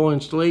 Get the whole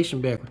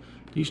installation backwards.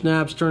 These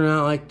knobs turn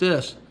out like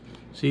this.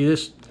 See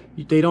this?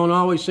 They don't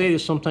always say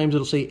this. Sometimes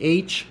it'll say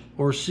H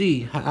or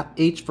C.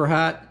 H for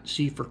hot,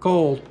 C for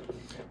cold.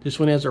 This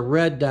one has a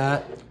red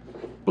dot,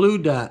 blue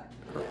dot,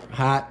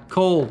 hot,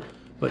 cold.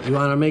 But you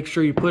want to make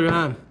sure you put it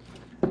on.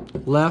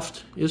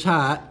 Left is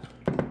hot,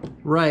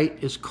 right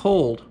is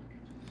cold.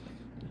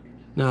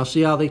 Now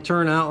see how they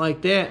turn out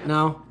like that?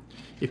 Now,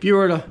 if you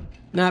were to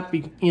not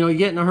be, you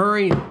get in a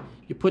hurry,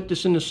 you put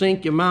this in the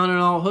sink, you mount it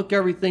all, hook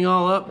everything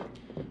all up,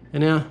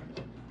 and now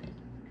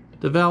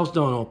the valves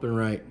don't open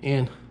right,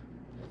 and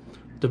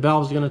the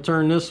valve's going to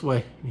turn this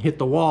way and hit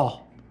the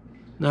wall,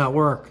 not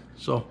work.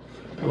 So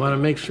we want to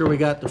make sure we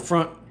got the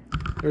front.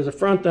 There's a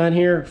front on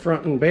here,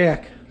 front and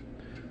back.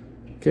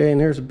 Okay, and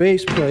there's a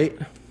base plate.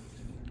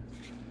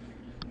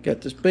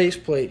 Got this base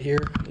plate here.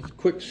 Let's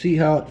quick see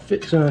how it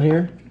fits on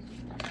here.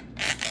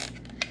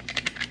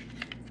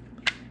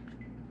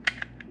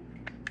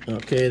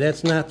 Okay,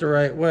 that's not the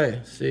right way.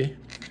 See,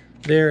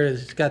 there it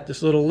is. It's got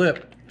this little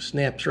lip,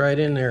 snaps right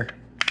in there.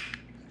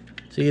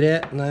 See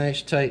that?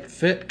 Nice tight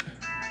fit.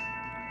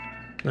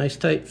 Nice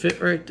tight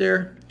fit right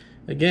there.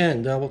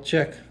 Again, double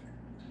check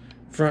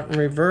front and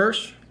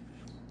reverse.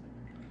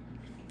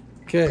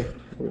 Okay,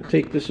 we'll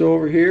take this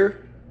over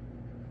here,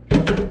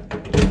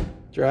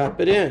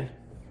 drop it in.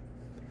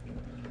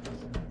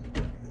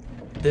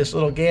 This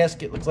little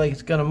gasket looks like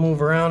it's going to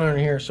move around on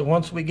here, so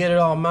once we get it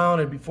all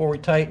mounted, before we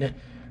tighten it,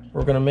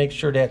 we're going to make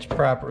sure that's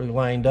properly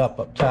lined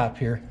up top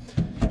here.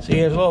 See,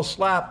 there's a little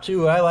slop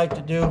too. I like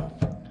to do.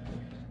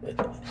 It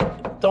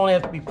don't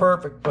have to be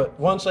perfect, but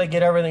once I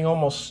get everything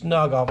almost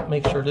snug, I'll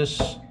make sure this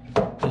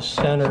is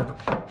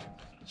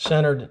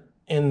centered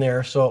in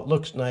there so it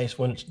looks nice.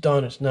 When it's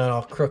done, it's not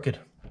all crooked.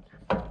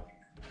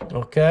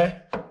 Okay,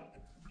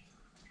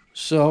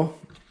 so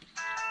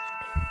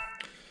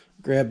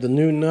grab the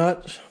new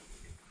nuts.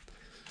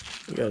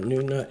 We got a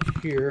new nut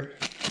here.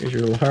 Here's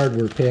your little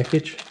hardware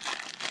package.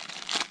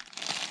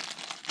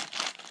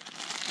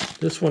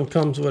 This one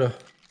comes with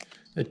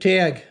a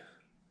tag.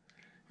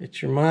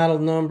 It's your model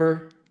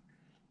number,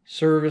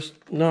 service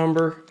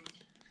number,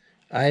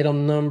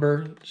 item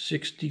number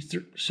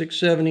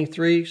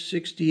 673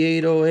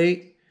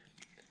 6808.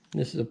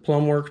 This is a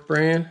PLUMB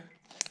brand.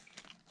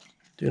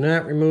 Do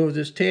not remove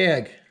this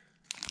tag.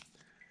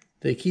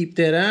 They keep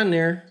that on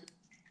there,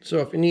 so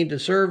if you need to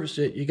service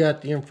it, you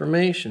got the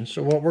information.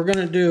 So what we're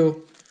going to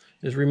do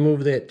is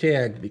remove that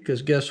tag,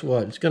 because guess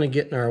what? It's going to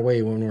get in our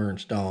way when we're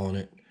installing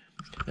it.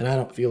 And I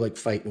don't feel like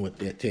fighting with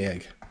that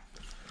tag.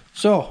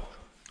 So,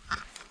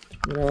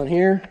 get on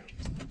here.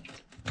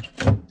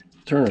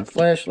 Turn the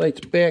flashlights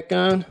back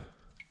on.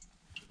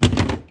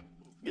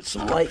 Get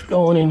some light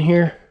going in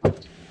here.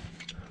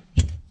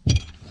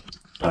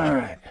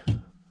 Alright.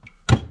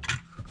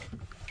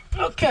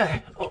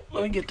 Okay. Oh,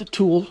 let me get the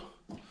tool.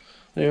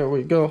 There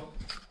we go.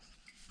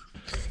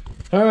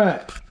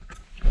 Alright.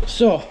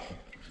 So,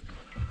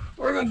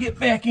 we're going to get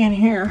back in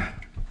here.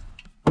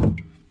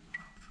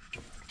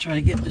 Try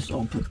to get this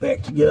all put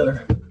back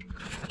together.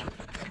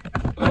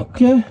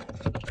 Okay.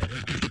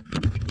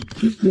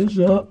 Pick this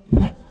up.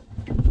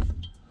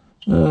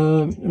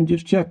 I'm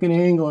just checking the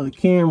angle of the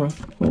camera.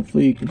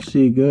 Hopefully you can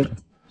see good.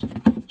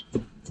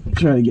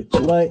 Try to get the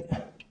light.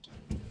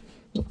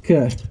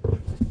 Okay.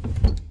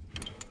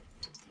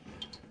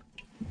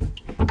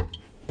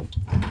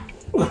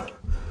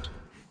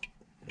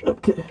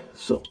 Okay,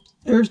 so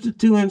there's the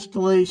 2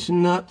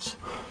 installation nuts.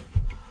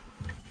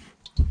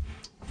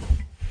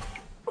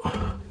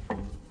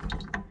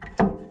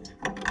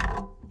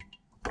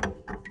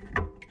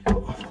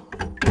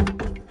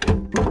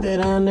 Put that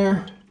on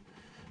there.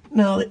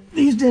 Now,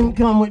 these didn't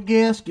come with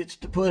gaskets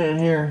to put in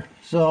here,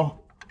 so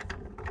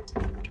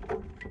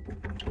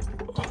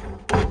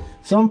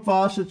some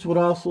faucets would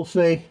also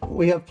say,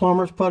 we have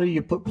plumber's putty,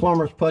 you put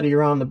plumber's putty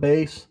around the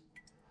base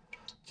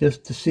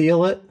just to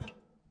seal it.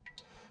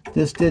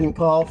 This didn't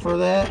call for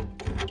that,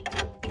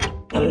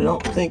 and I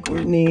don't think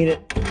we need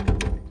it.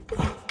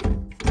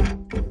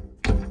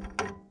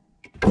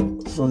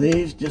 So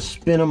these, just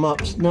spin them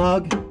up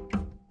snug.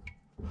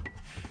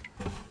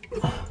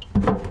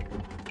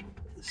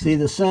 See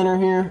the center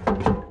here?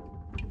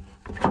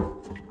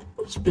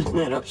 Spin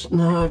that up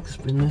snug,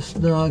 spin this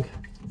snug.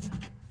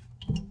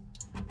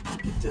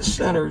 Get this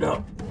centered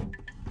up.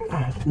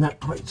 Not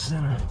quite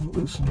centered,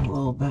 loosen a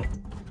little bit.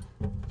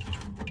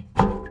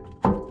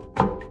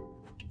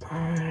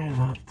 Alright,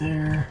 about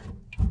there.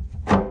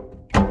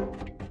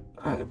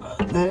 Alright,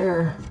 about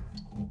there.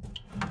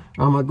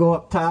 I'm gonna go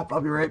up top,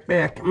 I'll be right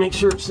back and make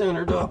sure it's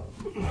centered up.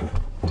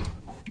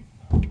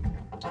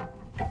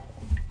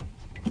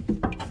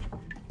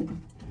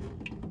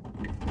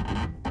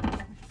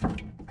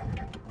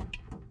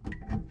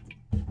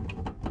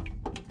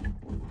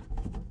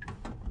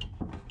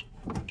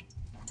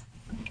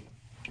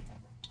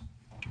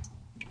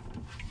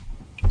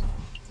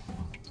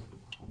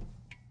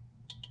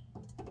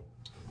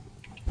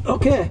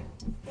 Okay,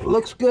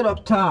 looks good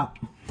up top.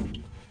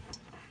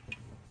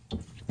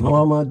 What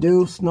I'm going to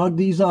do, snug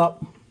these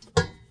up.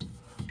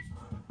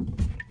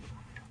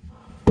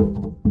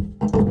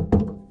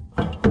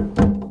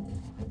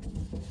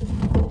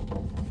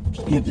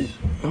 Just give this,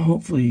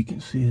 hopefully you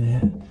can see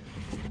that.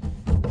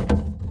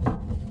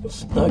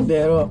 Snug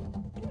that up.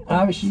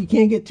 Obviously you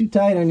can't get too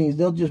tight on these,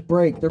 they'll just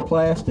break, they're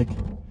plastic.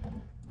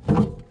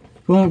 You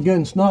want them good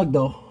and snug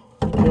though,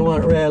 you don't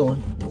want it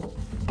rattling.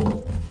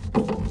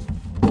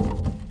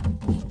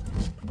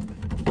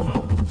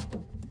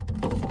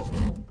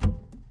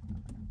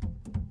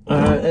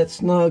 Alright, that's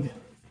snug.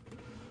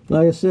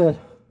 Like I said,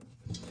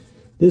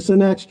 this is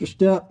an extra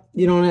step.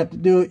 You don't have to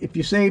do it if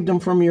you saved them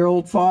from your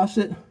old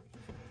faucet.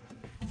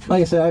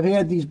 Like I said, I've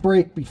had these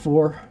break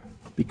before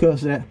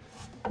because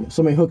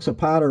somebody hooks a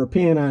pot or a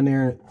pan on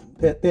there,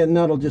 that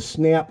nut will just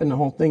snap and the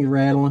whole thing's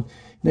rattling.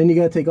 Then you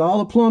got to take all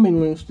the plumbing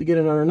loose to get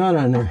another nut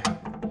on there.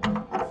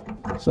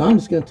 So I'm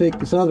just going to take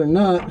this other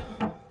nut.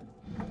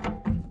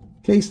 In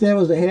case that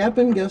was to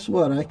happen, guess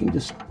what? I can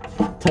just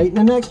tighten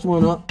the next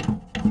one up.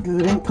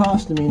 Because it ain't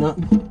costing me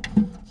nothing.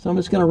 So I'm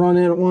just going to run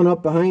that one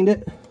up behind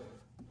it.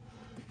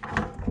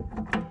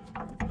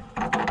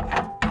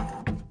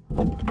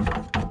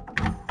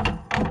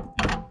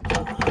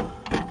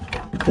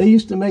 They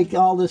used to make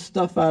all this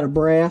stuff out of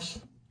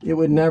brass. It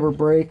would never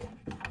break.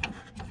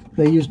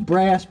 They used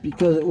brass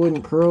because it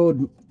wouldn't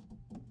corrode.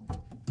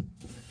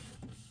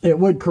 It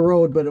would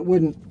corrode, but it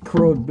wouldn't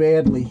corrode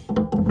badly.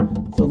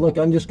 So look,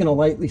 I'm just going to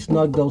lightly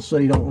snug those so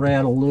they don't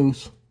rattle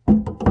loose.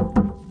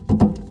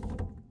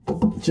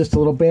 Just a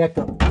little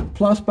backup.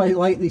 Plus, by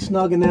lightly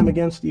snugging them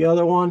against the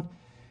other one,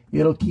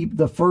 it'll keep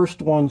the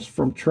first ones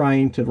from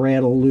trying to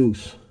rattle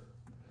loose.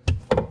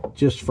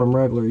 Just from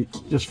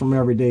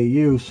everyday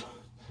use.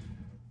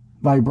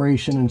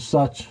 Vibration and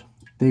such,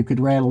 they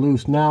could rattle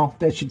loose. Now,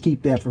 that should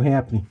keep that from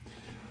happening.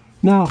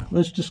 Now,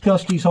 let's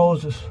discuss these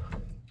hoses.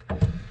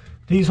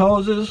 These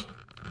hoses,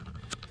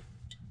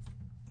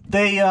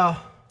 they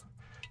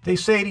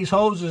say these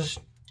hoses,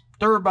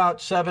 they're about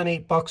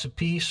 $7, $8 a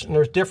piece, and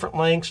there's different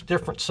lengths,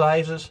 different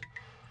sizes.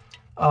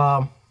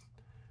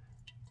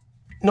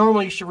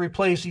 Normally you should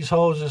replace these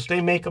hoses. They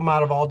make them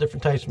out of all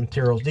different types of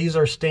materials. These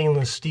are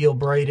stainless steel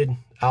braided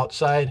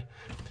outside.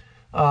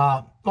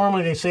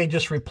 Normally they say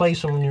just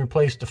replace them when you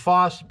replace the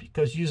faucet,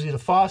 because usually the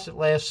faucet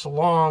lasts so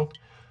long,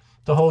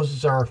 the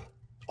hoses are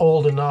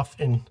old enough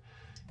and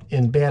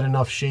in bad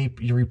enough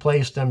shape. You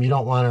replace them, you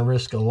don't want to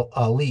risk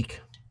a leak.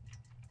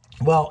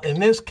 Well,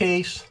 in this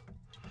case,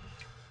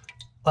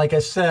 like I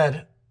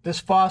said, this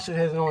faucet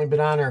has only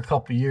been on there a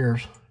couple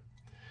years.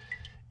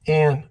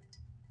 And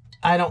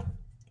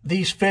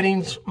these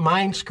fittings,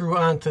 mine screw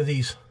onto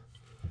these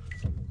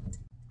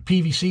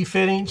PVC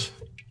fittings.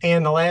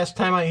 And the last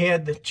time I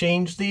had to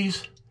change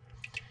these,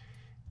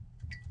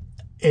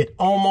 it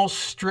almost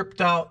stripped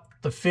out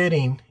the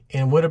fitting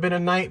and would have been a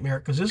nightmare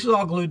because this is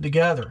all glued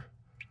together.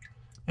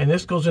 And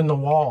this goes in the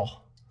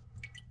wall.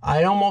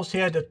 I almost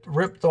had to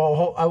rip a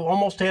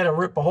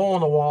hole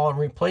in the wall and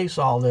replace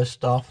all this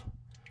stuff,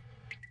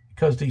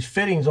 because these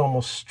fittings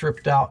almost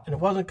stripped out. And it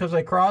wasn't because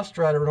I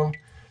cross-threaded them.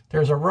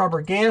 There's a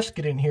rubber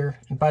gasket in here,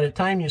 and by the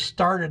time you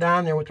started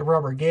on there with the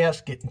rubber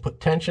gasket and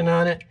put tension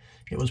on it,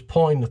 it was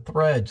pulling the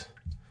threads.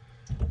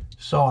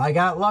 So I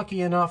got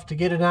lucky enough to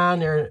get it on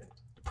there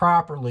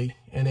properly,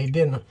 and they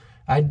didn't.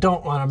 I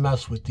don't want to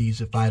mess with these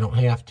if I don't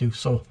have to.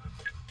 So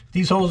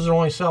These hoses are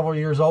only several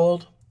years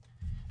old.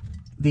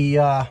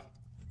 The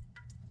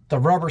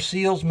rubber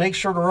seals, make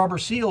sure the rubber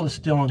seal is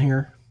still in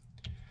here.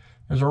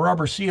 There's a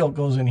rubber seal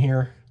goes in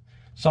here.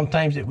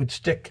 Sometimes it would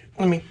stick.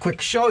 Let me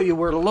quick show you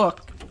where to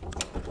look,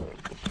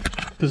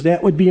 because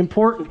that would be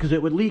important, because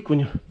it would leak when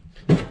you...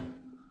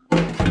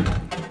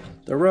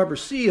 The rubber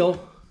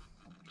seal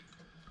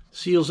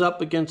seals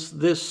up against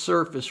this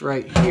surface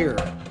right here.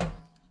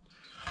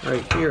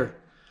 Right here.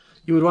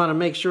 You would want to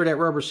make sure that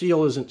rubber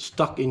seal isn't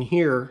stuck in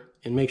here,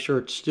 and make sure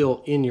it's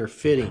still in your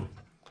fitting.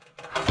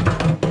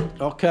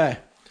 Okay.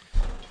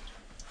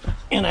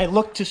 And I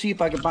looked to see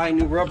if I could buy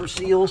new rubber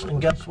seals,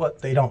 and guess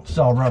what? They don't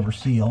sell rubber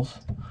seals.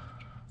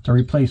 It's a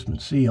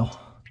replacement seal,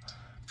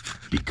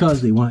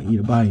 because they want you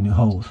to buy a new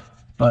hose.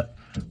 But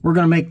we're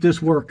going to make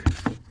this work.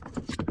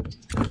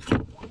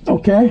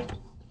 Okay.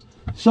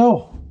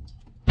 So,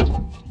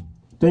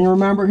 thing to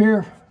remember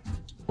here,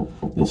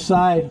 this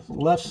side,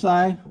 left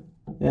side,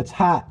 that's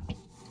hot.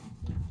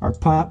 Our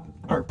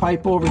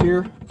pipe over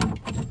here,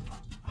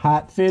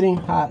 hot fitting,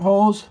 hot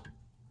hose.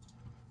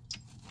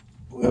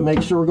 We'll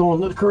make sure we're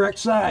going to the correct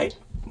side.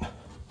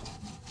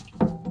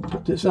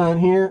 Put this on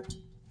here.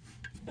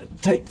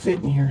 Tight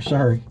fitting here,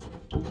 sorry.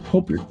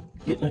 Hope you're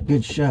getting a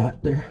good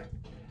shot there.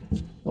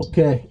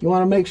 Okay, you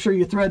want to make sure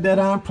you thread that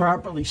on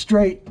properly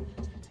straight.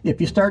 If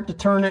you start to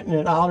turn it and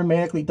it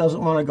automatically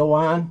doesn't want to go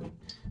on,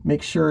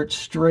 make sure it's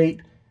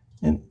straight.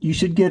 And you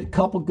should get a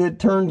couple good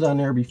turns on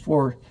there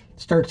before it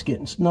starts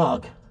getting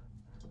snug.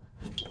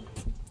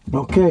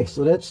 Okay,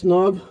 so that's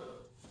snug.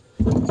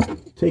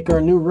 Take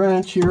our new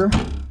wrench here.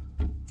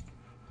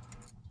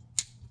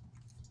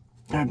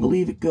 I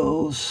believe it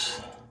goes,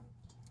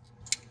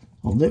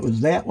 well, it was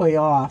that way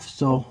off,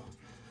 so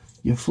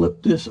you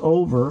flip this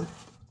over,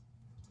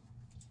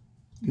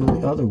 go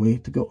the other way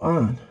to go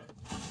on.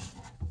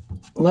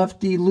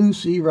 Lefty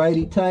loosey,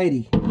 righty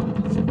tighty,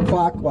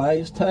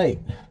 clockwise tight.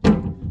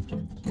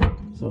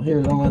 So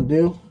here's what I'm going to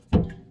do.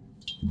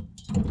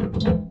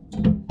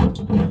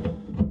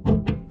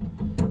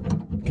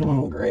 Come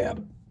on,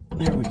 grab.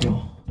 There we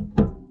go.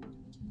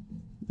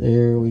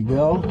 There we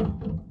go.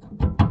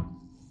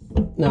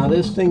 Now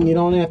this thing, you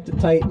don't have to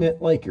tighten it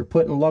like you're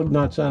putting lug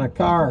nuts on a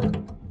car.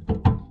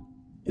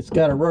 It's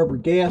got a rubber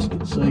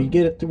gasket, so you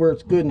get it to where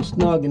it's good and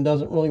snug and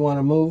doesn't really want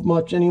to move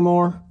much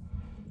anymore.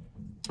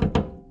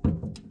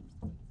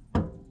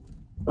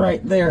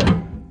 Right there.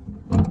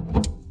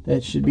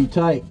 That should be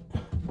tight.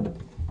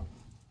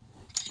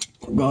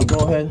 I'm going to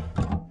go ahead.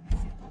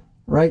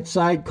 Right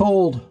side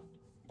cold.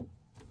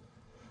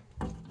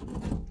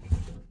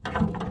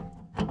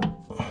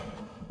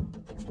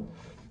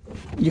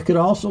 You could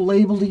also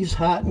label these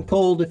hot and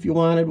cold if you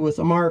wanted with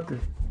a marker.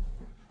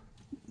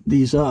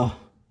 These the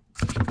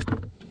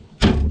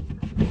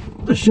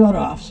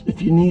shutoffs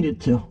if you needed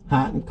to.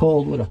 Hot and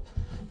cold with a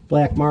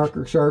black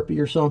marker,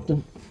 Sharpie or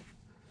something.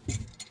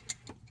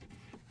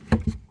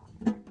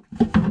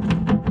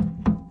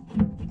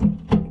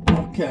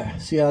 Okay,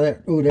 see how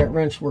that, ooh, that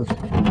wrench works.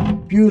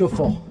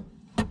 Beautiful.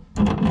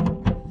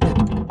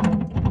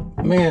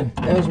 Man,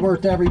 that was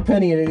worth every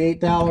penny of the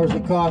 $8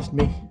 it cost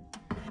me.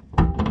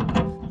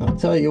 I'll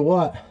tell you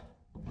what,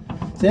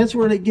 that's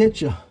where they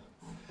get you.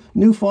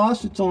 New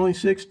faucet's only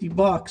 60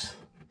 bucks.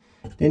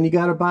 Then you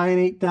got to buy an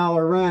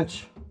 $8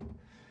 wrench.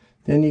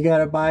 Then you got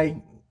to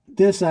buy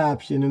this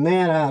option and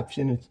that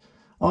option. It's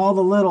all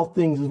the little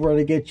things is where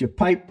they get you.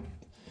 Pipe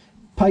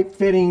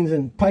fittings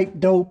and pipe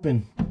dope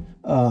and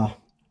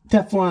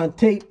Teflon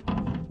tape.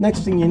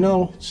 Next thing you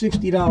know,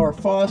 $60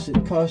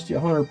 faucet costs you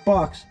 100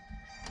 bucks.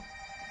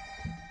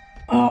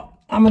 Oh,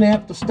 I'm gonna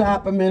have to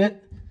stop a minute.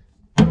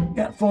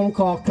 Got a phone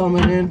call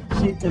coming in.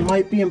 See, it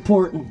might be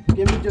important.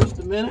 Give me just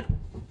a minute.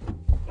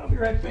 I'll be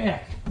right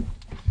back.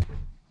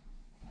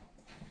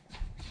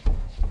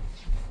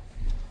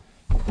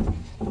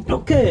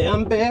 Okay,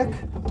 I'm back.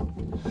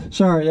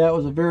 Sorry, that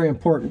was a very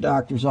important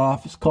doctor's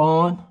office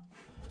calling.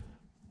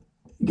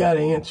 Got to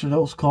answer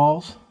those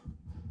calls.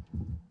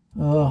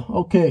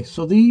 Okay,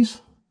 so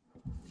these,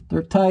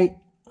 they're tight.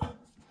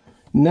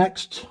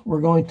 Next,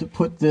 we're going to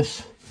put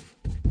this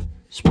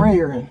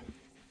sprayer in.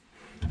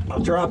 I'll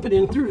drop it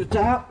in through the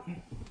top.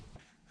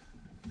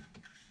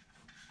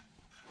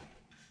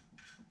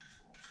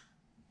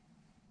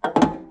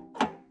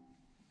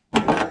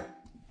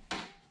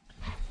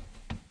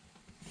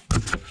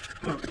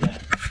 Okay.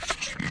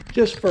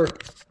 Just for,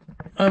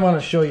 I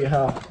want to show you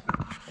how,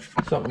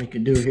 something you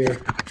can do here.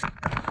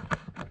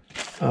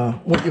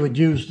 What you would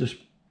use, this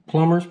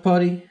plumber's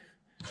putty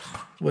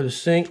with a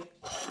sink.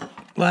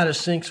 A lot of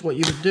sinks, what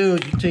you would do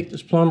is you take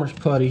this plumber's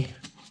putty.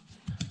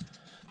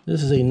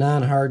 This is a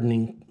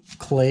non-hardening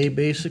clay,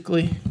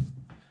 basically.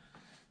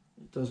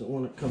 It doesn't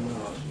want to come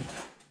out.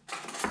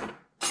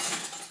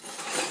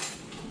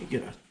 You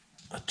get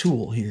a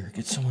tool here,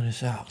 get some of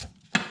this out.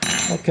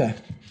 Okay,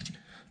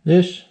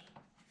 this,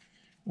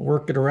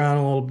 work it around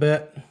a little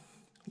bit,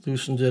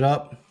 loosens it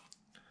up.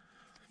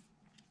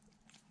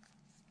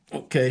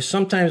 Okay,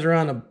 sometimes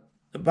around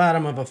the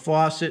bottom of a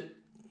faucet,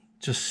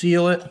 just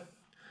seal it,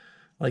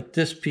 like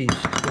this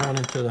piece going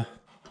into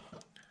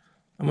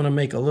I'm going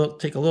to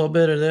take a little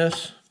bit of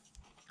this,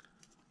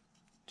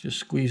 just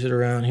squeeze it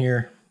around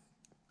here,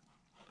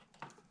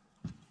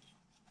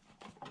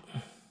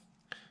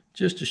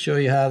 just to show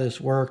you how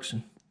this works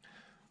and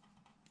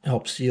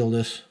help seal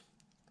this.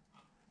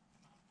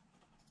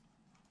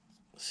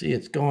 See,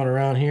 it's going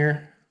around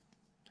here.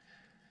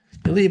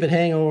 You leave it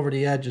hanging over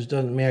the edges,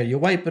 doesn't matter. You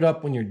wipe it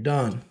up when you're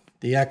done,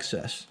 the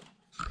excess.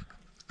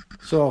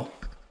 So,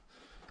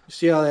 you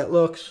see how that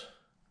looks?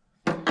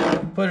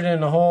 Put it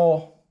in the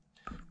hole.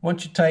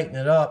 Once you tighten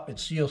it up, it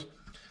seals.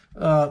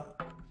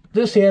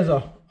 This has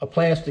a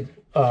plastic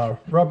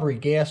rubbery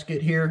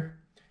gasket here,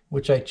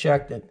 which I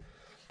checked it.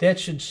 That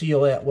should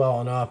seal that well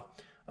enough.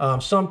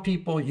 Some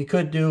people, you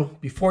could do,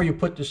 before you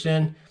put this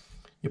in,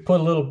 you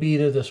put a little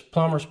bead of this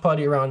plumber's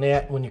putty around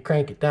that. When you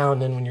crank it down,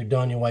 then when you're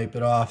done, you wipe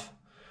it off.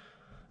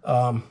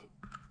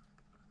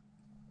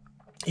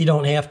 You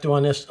don't have to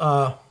on this.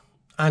 On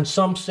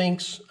some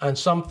sinks, on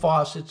some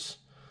faucets,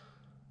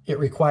 it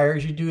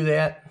requires you do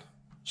that.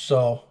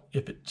 So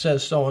if it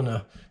says so in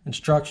the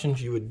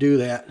instructions, you would do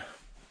that.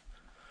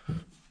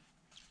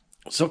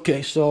 It's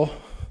okay. So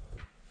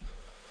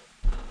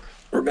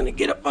we're going to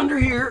get up under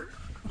here.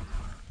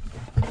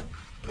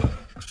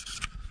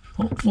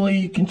 Hopefully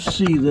you can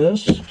see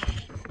this.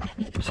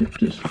 Let's hit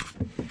this.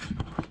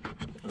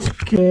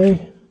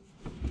 Okay.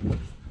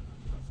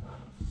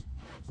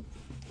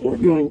 We're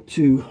going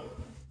to,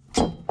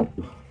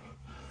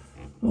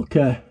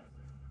 okay.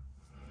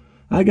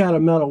 I got a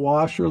metal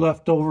washer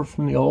left over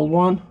from the old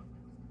one.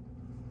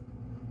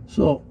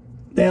 So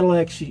that'll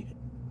actually,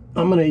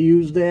 I'm going to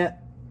use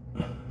that.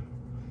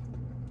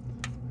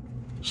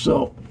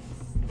 So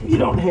you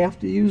don't have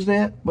to use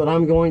that, but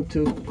I'm going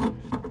to,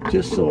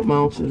 just so it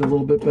mounts it a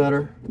little bit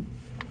better.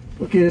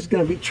 Okay, it's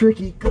going to be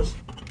tricky because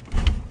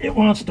it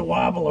wants to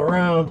wobble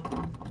around.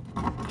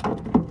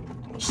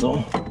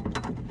 So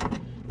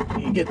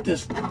you get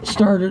this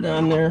started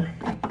on there.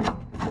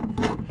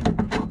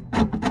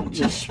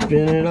 Just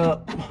spin it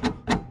up.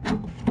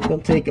 It'll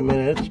take a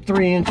minute. It's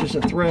 3 inches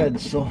of thread,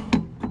 so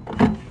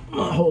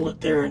I'll hold it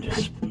there and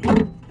just.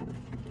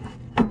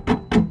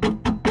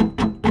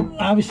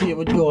 Obviously, it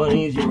would go on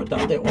easier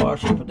without that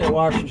washer, but that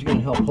washer is going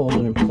to help hold it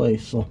in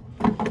place. So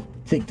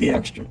take the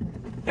extra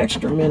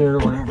minute or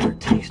whatever it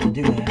takes to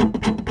do that.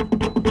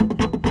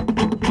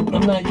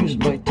 I'm not using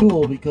my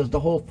tool because the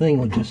whole thing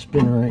would just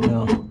spin right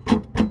now.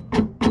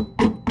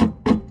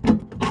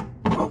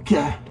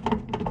 Okay,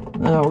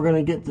 now we're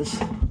going to get this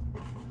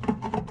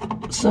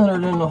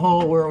centered in the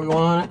hole where we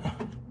want it.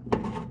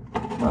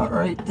 About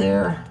right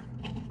there.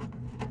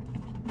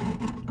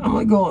 I'm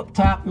going to go up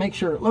top, make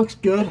sure it looks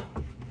good.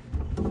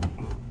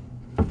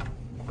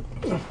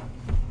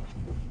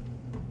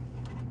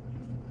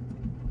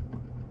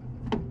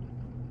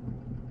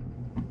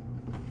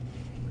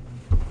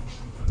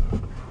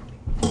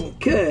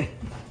 Okay,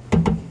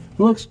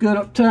 looks good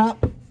up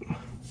top.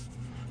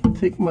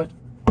 Take my,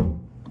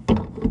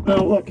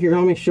 now look here,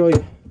 let me show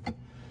you.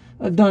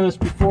 I've done this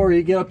before.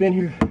 You get up in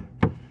here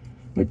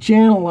with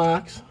channel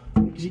locks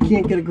because you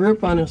can't get a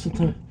grip on this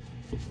until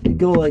you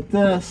go like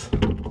this.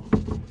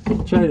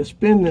 Try to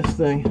spin this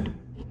thing.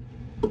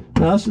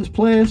 Now this is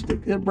plastic.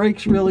 It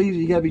breaks real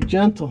easy. You gotta be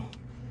gentle.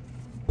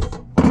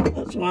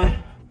 That's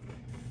why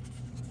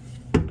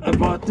I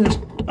bought this.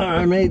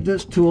 I made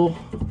this tool.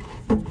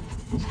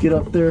 Let's get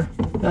up there.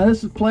 Now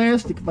this is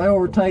plastic. If I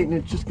over tighten it,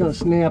 it's just gonna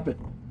snap it.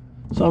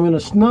 So I'm gonna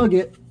snug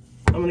it.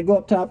 I'm gonna go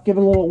up top, give it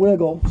a little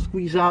wiggle,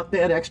 squeeze out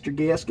that extra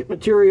gasket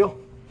material.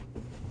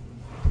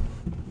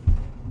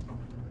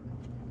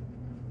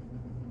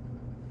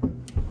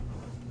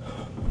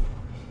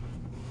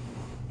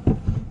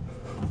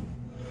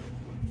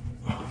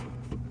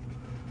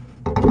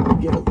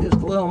 Get it just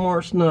a little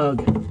more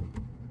snug.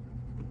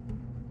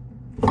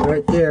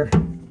 Right there.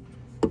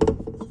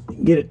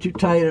 Get it too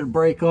tight, it'll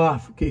break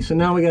off. Okay, so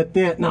now we got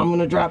that. Now I'm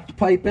gonna drop the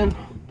pipe in.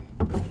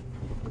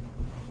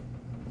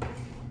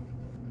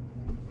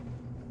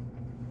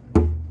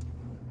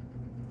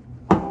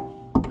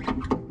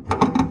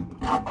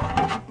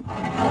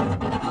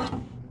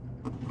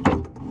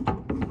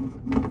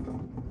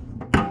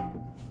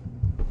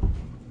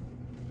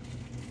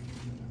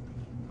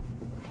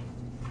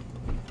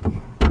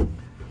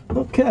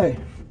 Okay,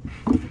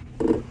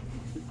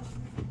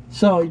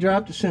 so you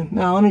drop this in.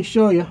 Now let me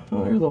show you.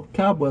 Oh, there's a little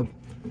cobweb.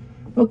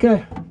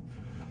 Okay,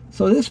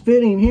 so this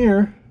fitting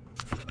here,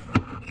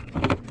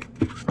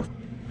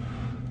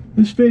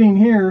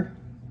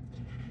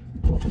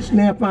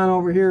 snap on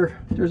over here.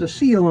 There's a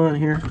seal on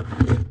here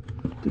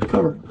to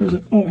cover. There's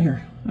a, oh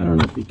here, I don't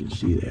know if you can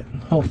see that.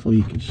 Hopefully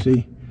you can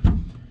see.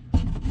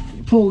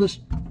 You pull this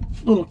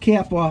little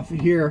cap off of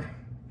here.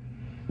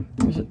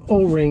 There's an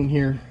O-ring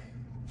here.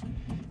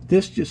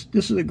 This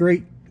is a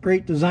great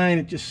design.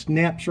 It just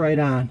snaps right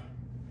on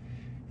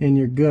and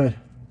you're good.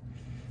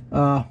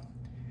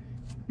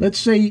 Let's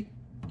say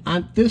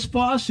on this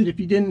faucet, if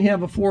you didn't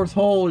have a fourth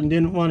hole and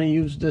didn't want to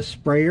use this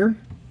sprayer,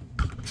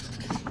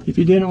 because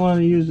you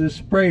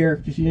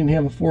didn't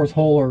have a fourth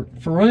hole, or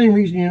for any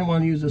reason you didn't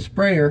want to use the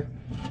sprayer,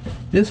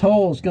 this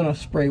hole is going to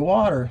spray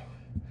water.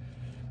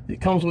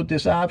 it comes with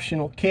this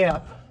optional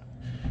cap.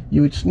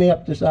 You would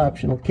snap this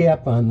optional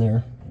cap on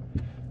there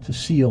to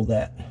seal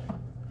that.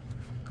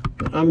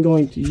 I'm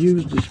going to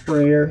use the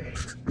sprayer,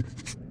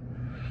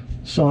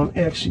 so I'm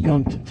actually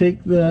going to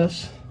take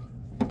this,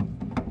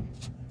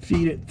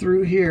 feed it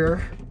through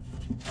here.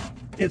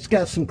 It's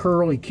got some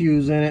curly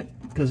cues in it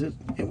because it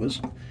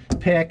was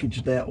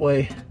packaged that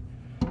way.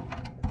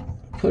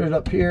 Put it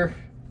up here,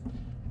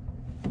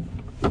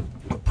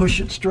 push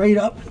it straight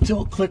up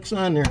until it clicks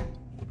on there.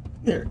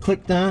 There, it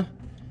clicked on.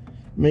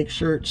 Make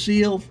sure it's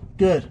sealed.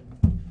 Good.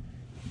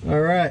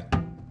 All right.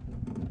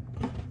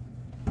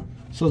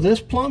 So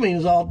this plumbing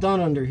is all done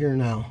under here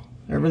now.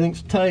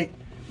 Everything's tight.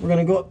 We're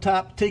going to go up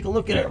top, take a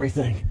look at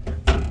everything.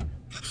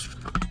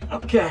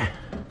 Okay.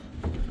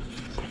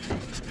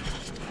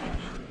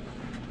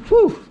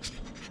 Whew.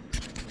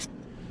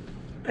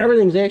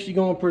 Everything's actually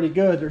going pretty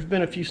good. There's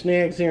been a few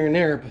snags here and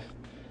there,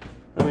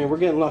 but I mean, we're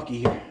getting lucky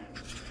here.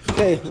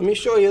 Okay, let me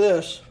show you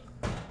this.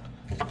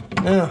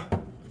 Now,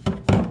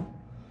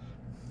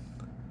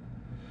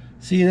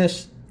 see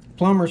this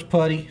plumber's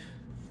putty?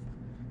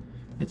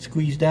 It's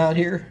squeezed out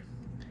here.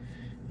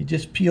 You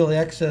just peel the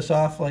excess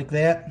off like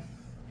that.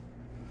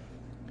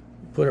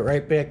 Put it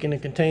right back in the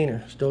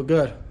container. Still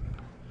good.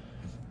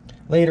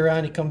 Later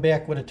on, you come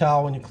back with a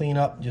towel when you clean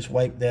up and just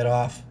wipe that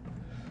off.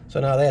 So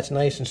now that's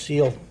nice and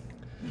sealed.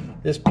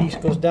 This piece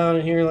goes down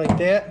in here like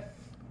that.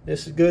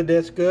 This is good,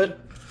 that's good.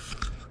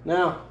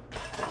 Now,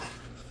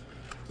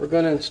 we're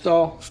going to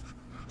install.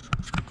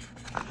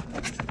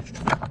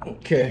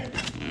 Okay.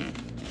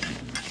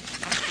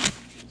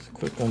 Let's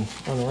quick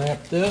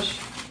unwrap this.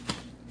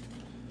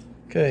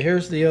 Okay,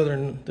 here's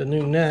the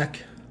new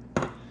neck.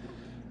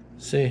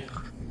 See,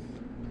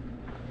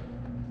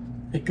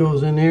 it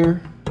goes in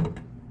here,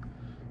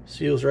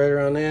 seals right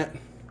around that.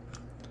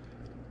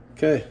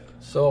 Okay,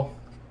 so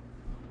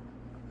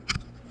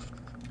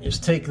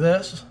just take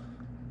this,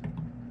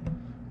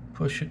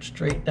 push it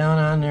straight down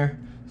on there.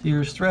 See,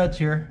 there's threads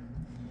here.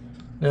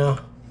 Now,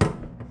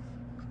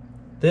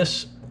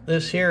 this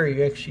here,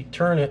 you actually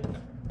turn it.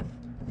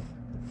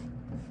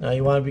 Now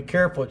you want to be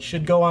careful. It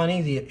should go on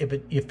easy.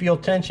 If you feel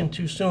tension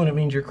too soon, it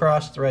means you're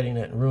cross-threading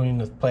it and ruining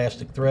the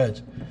plastic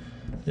threads.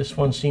 This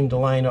one seemed to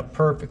line up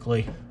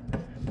perfectly.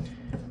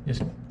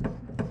 Just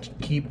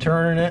keep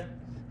turning it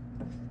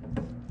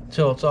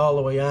until it's all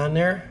the way on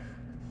there.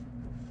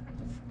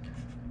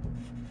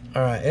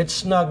 All right, it's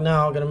snug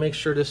now. I'm gonna make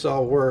sure this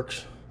all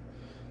works.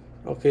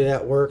 Okay,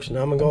 that works.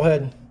 Now I'm gonna go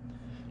ahead and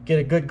get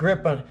a good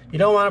grip on it. You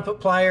don't want to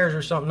put pliers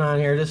or something on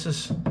here. This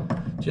is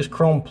just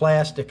chrome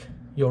plastic.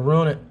 You'll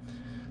ruin it.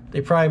 They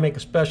probably make a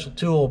special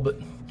tool, but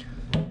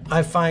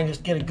I find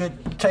just get a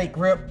good tight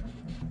grip.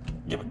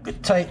 Give it a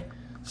good tight.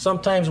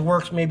 Sometimes it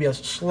works maybe a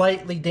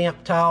slightly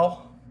damp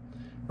towel.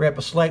 Wrap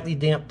a slightly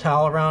damp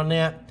towel around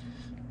that,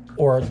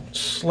 or a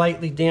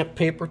slightly damp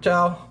paper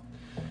towel.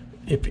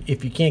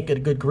 If you can't get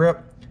a good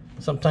grip,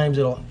 sometimes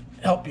it'll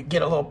help you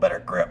get a little better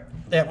grip.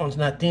 That one's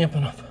not damp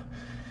enough.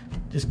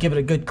 Just give it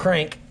a good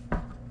crank.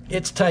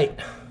 It's tight.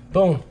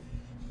 Boom.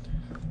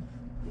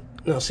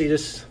 Now see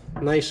this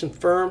nice and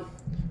firm?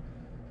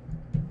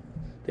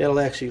 That'll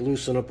actually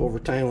loosen up over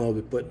time a little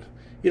bit, but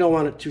you don't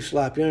want it too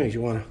sloppy anyways.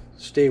 You want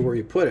to stay where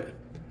you put it.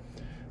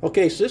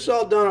 Okay, so this is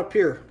all done up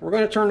here. We're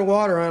going to turn the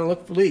water on and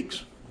look for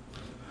leaks.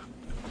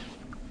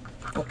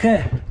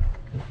 Okay.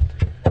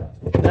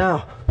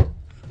 Now,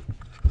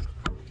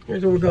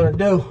 here's what we're going to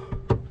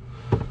do.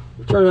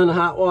 We'll turn on the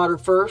hot water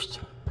first.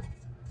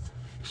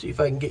 See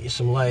if I can get you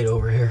some light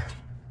over here.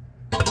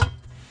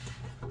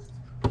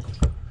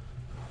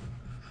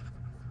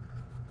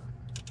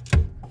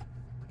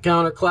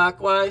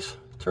 Counterclockwise,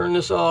 turn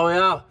this all the way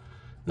out.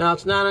 Now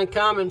it's not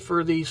uncommon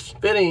for these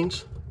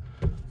fittings.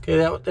 Okay,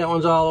 that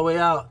one's all the way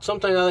out.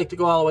 Sometimes I like to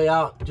go all the way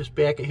out, just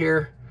back it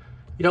here.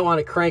 You don't want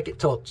to crank it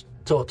till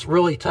it's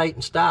really tight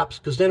and stops,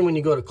 because then when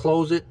you go to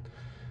close it,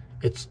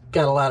 it's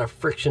got a lot of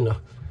friction.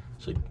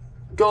 So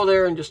go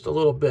there in just a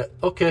little bit.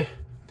 Okay,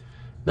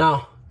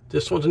 now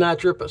this one's not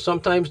dripping.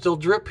 Sometimes they'll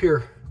drip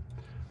here.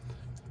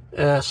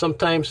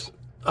 Sometimes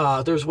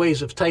there's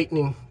ways of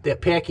tightening that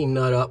packing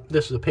nut up.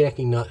 This is a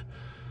packing nut.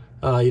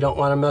 You don't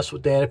want to mess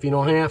with that if you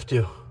don't have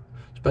to,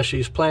 especially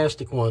these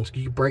plastic ones.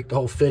 You break the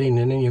whole fitting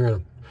and then you're in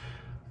a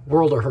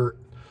world of hurt.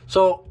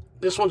 So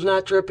this one's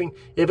not dripping.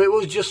 If it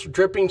was just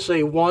dripping,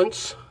 say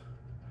once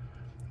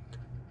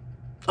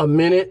a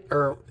minute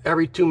or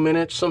every 2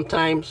 minutes,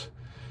 sometimes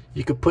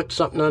you could put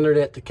something under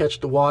that to catch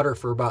the water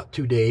for about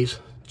 2 days.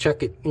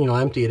 Check it, you know,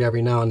 empty it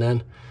every now and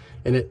then,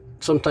 and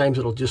sometimes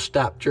it'll just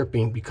stop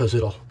dripping because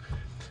it'll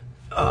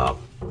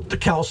the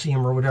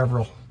calcium or whatever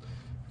will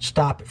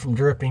stop it from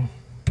dripping.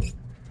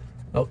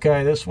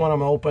 Okay, this one I'm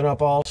gonna open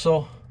up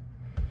also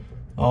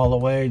all the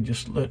way,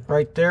 just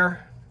right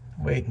there.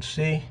 Wait and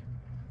see.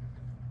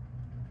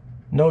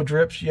 No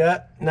drips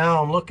yet.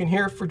 Now I'm looking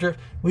here for drip.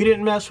 We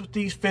didn't mess with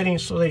these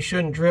fittings, so they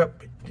shouldn't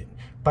drip.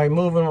 By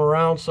moving them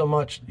around so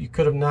much, you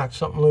could have knocked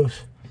something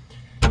loose.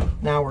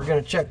 Now we're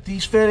gonna check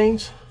these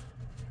fittings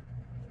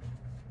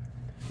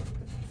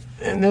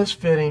and this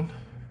fitting.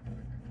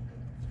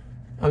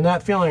 I'm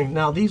not feeling it.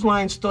 Now these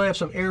lines still have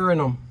some air in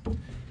them.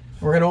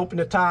 We're going to open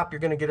the top. You're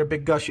going to get a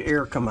big gush of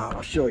air come out.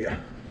 I'll show you.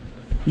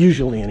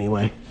 Usually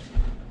anyway.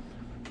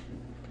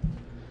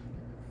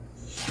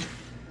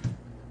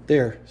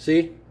 There,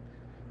 see?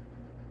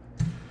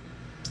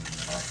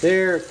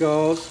 There it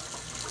goes.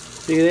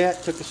 See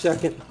that? Took a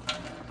second.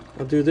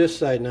 I'll do this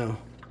side now.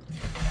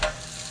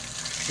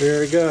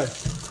 Very good.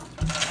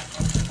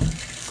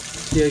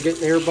 See,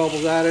 getting air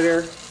bubbles out of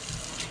there.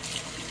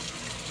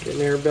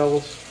 Getting air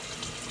bubbles.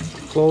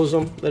 Close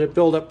them. Let it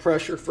build up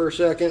pressure for a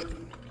second.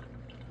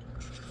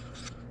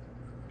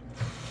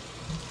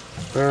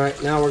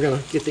 Alright, now we're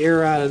going to get the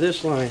air out of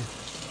this line.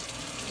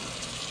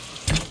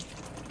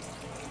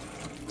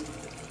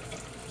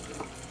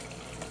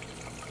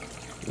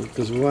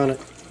 Because we want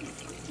to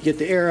get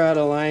the air out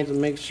of the lines and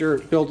make sure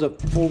it builds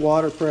up full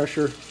water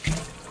pressure.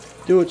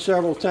 Do it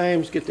several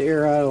times, get the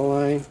air out of the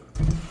line.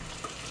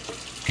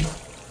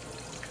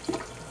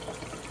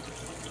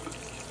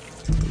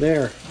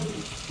 There.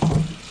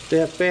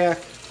 Step back.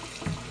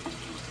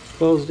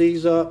 Close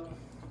these up.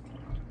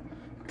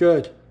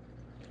 Good.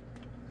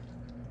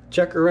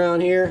 Check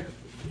around here.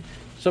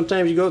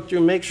 Sometimes you go through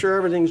and make sure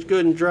everything's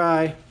good and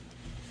dry.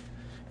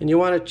 And you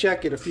want to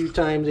check it a few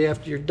times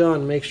after you're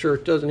done. Make sure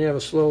it doesn't have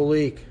a slow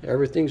leak.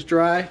 Everything's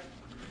dry.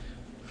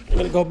 I'm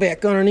going to go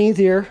back underneath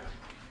here.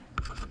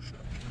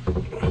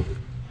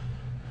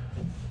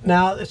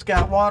 Now it's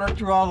got water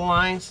through all the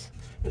lines.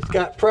 It's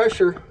got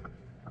pressure.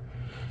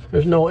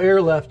 There's no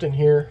air left in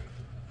here.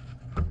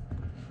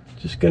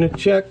 Just going to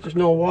check there's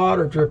no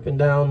water dripping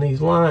down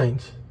these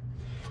lines.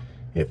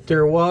 If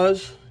there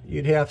was,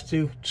 you'd have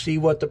to see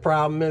what the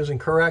problem is and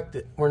correct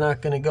it. We're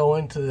not going to go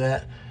into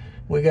that.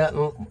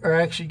 We're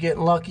actually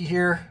getting lucky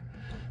here.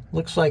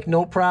 Looks like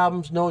no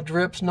problems, no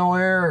drips, no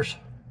errors.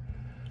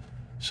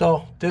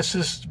 So this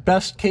is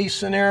best case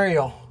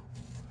scenario.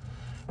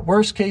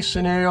 Worst case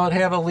scenario, it'd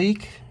have a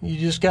leak. You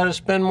just got to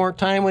spend more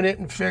time with it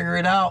and figure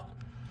it out.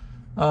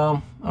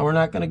 We're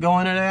not going to go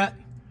into that.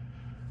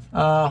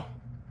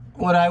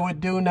 What I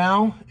would do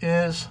now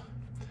is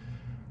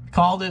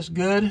call this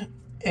good,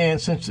 and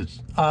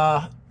since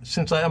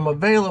I am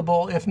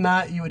available, if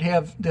not, you would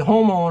have the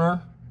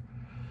homeowner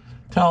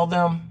tell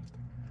them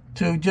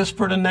to, just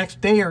for the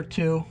next day or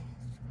two,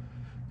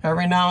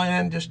 every now and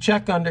then just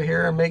check under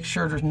here and make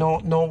sure there's no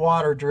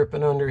water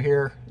dripping under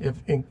here,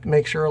 and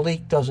make sure a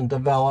leak doesn't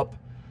develop,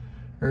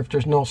 or if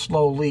there's no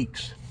slow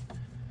leaks.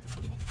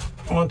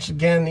 Once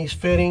again, these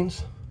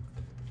fittings,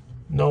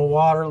 no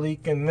water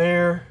leak in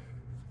there,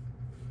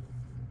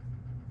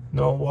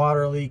 no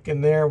water leak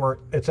in there.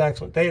 It's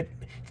excellent.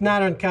 It's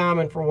not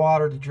uncommon for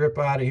water to drip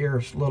out of here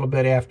a little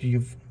bit after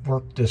you've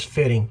worked this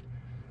fitting.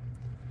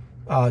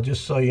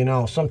 Just so you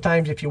know,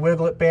 sometimes if you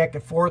wiggle it back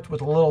and forth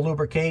with a little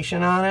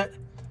lubrication on it,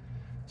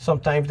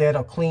 sometimes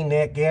that'll clean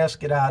that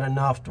gasket out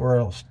enough to where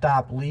it'll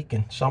stop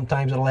leaking.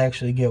 Sometimes it'll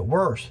actually get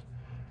worse.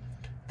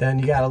 Then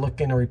you got to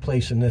look into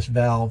replacing this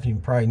valve. You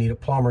probably need a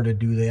plumber to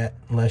do that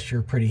unless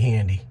you're pretty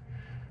handy.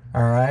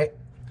 All right.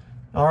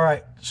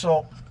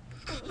 So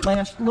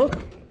last look,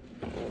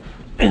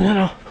 and then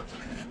a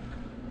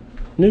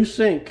new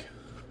sink,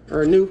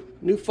 or a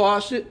new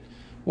faucet.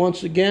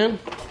 Once again,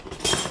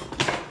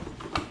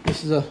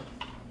 this is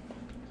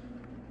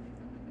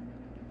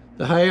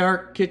the High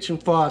Arc kitchen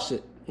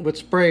faucet with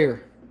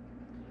sprayer.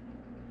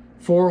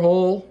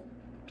 4-hole.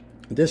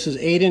 This is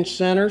 8-inch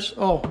centers.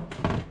 Oh,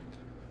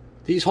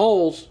 these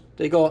holes,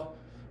 they go,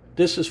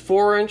 this is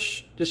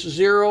 4-inch, this is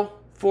 0,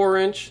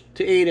 4-inch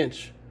to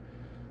 8-inch.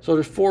 So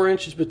there's 4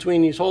 inches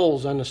between these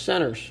holes on the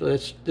centers. So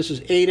this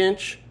is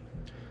 8-inch,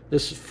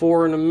 this is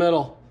 4 in the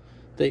middle.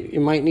 You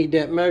might need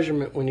that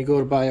measurement when you go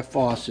to buy a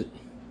faucet.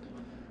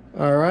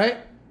 All right,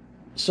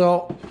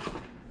 so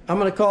I'm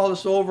going to call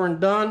this over and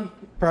done.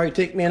 Probably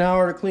take me an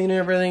hour to clean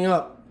everything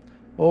up.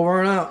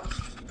 Over and out.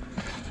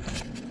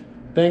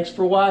 Thanks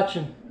for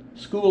watching.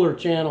 Schooler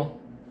channel.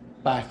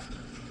 Bye.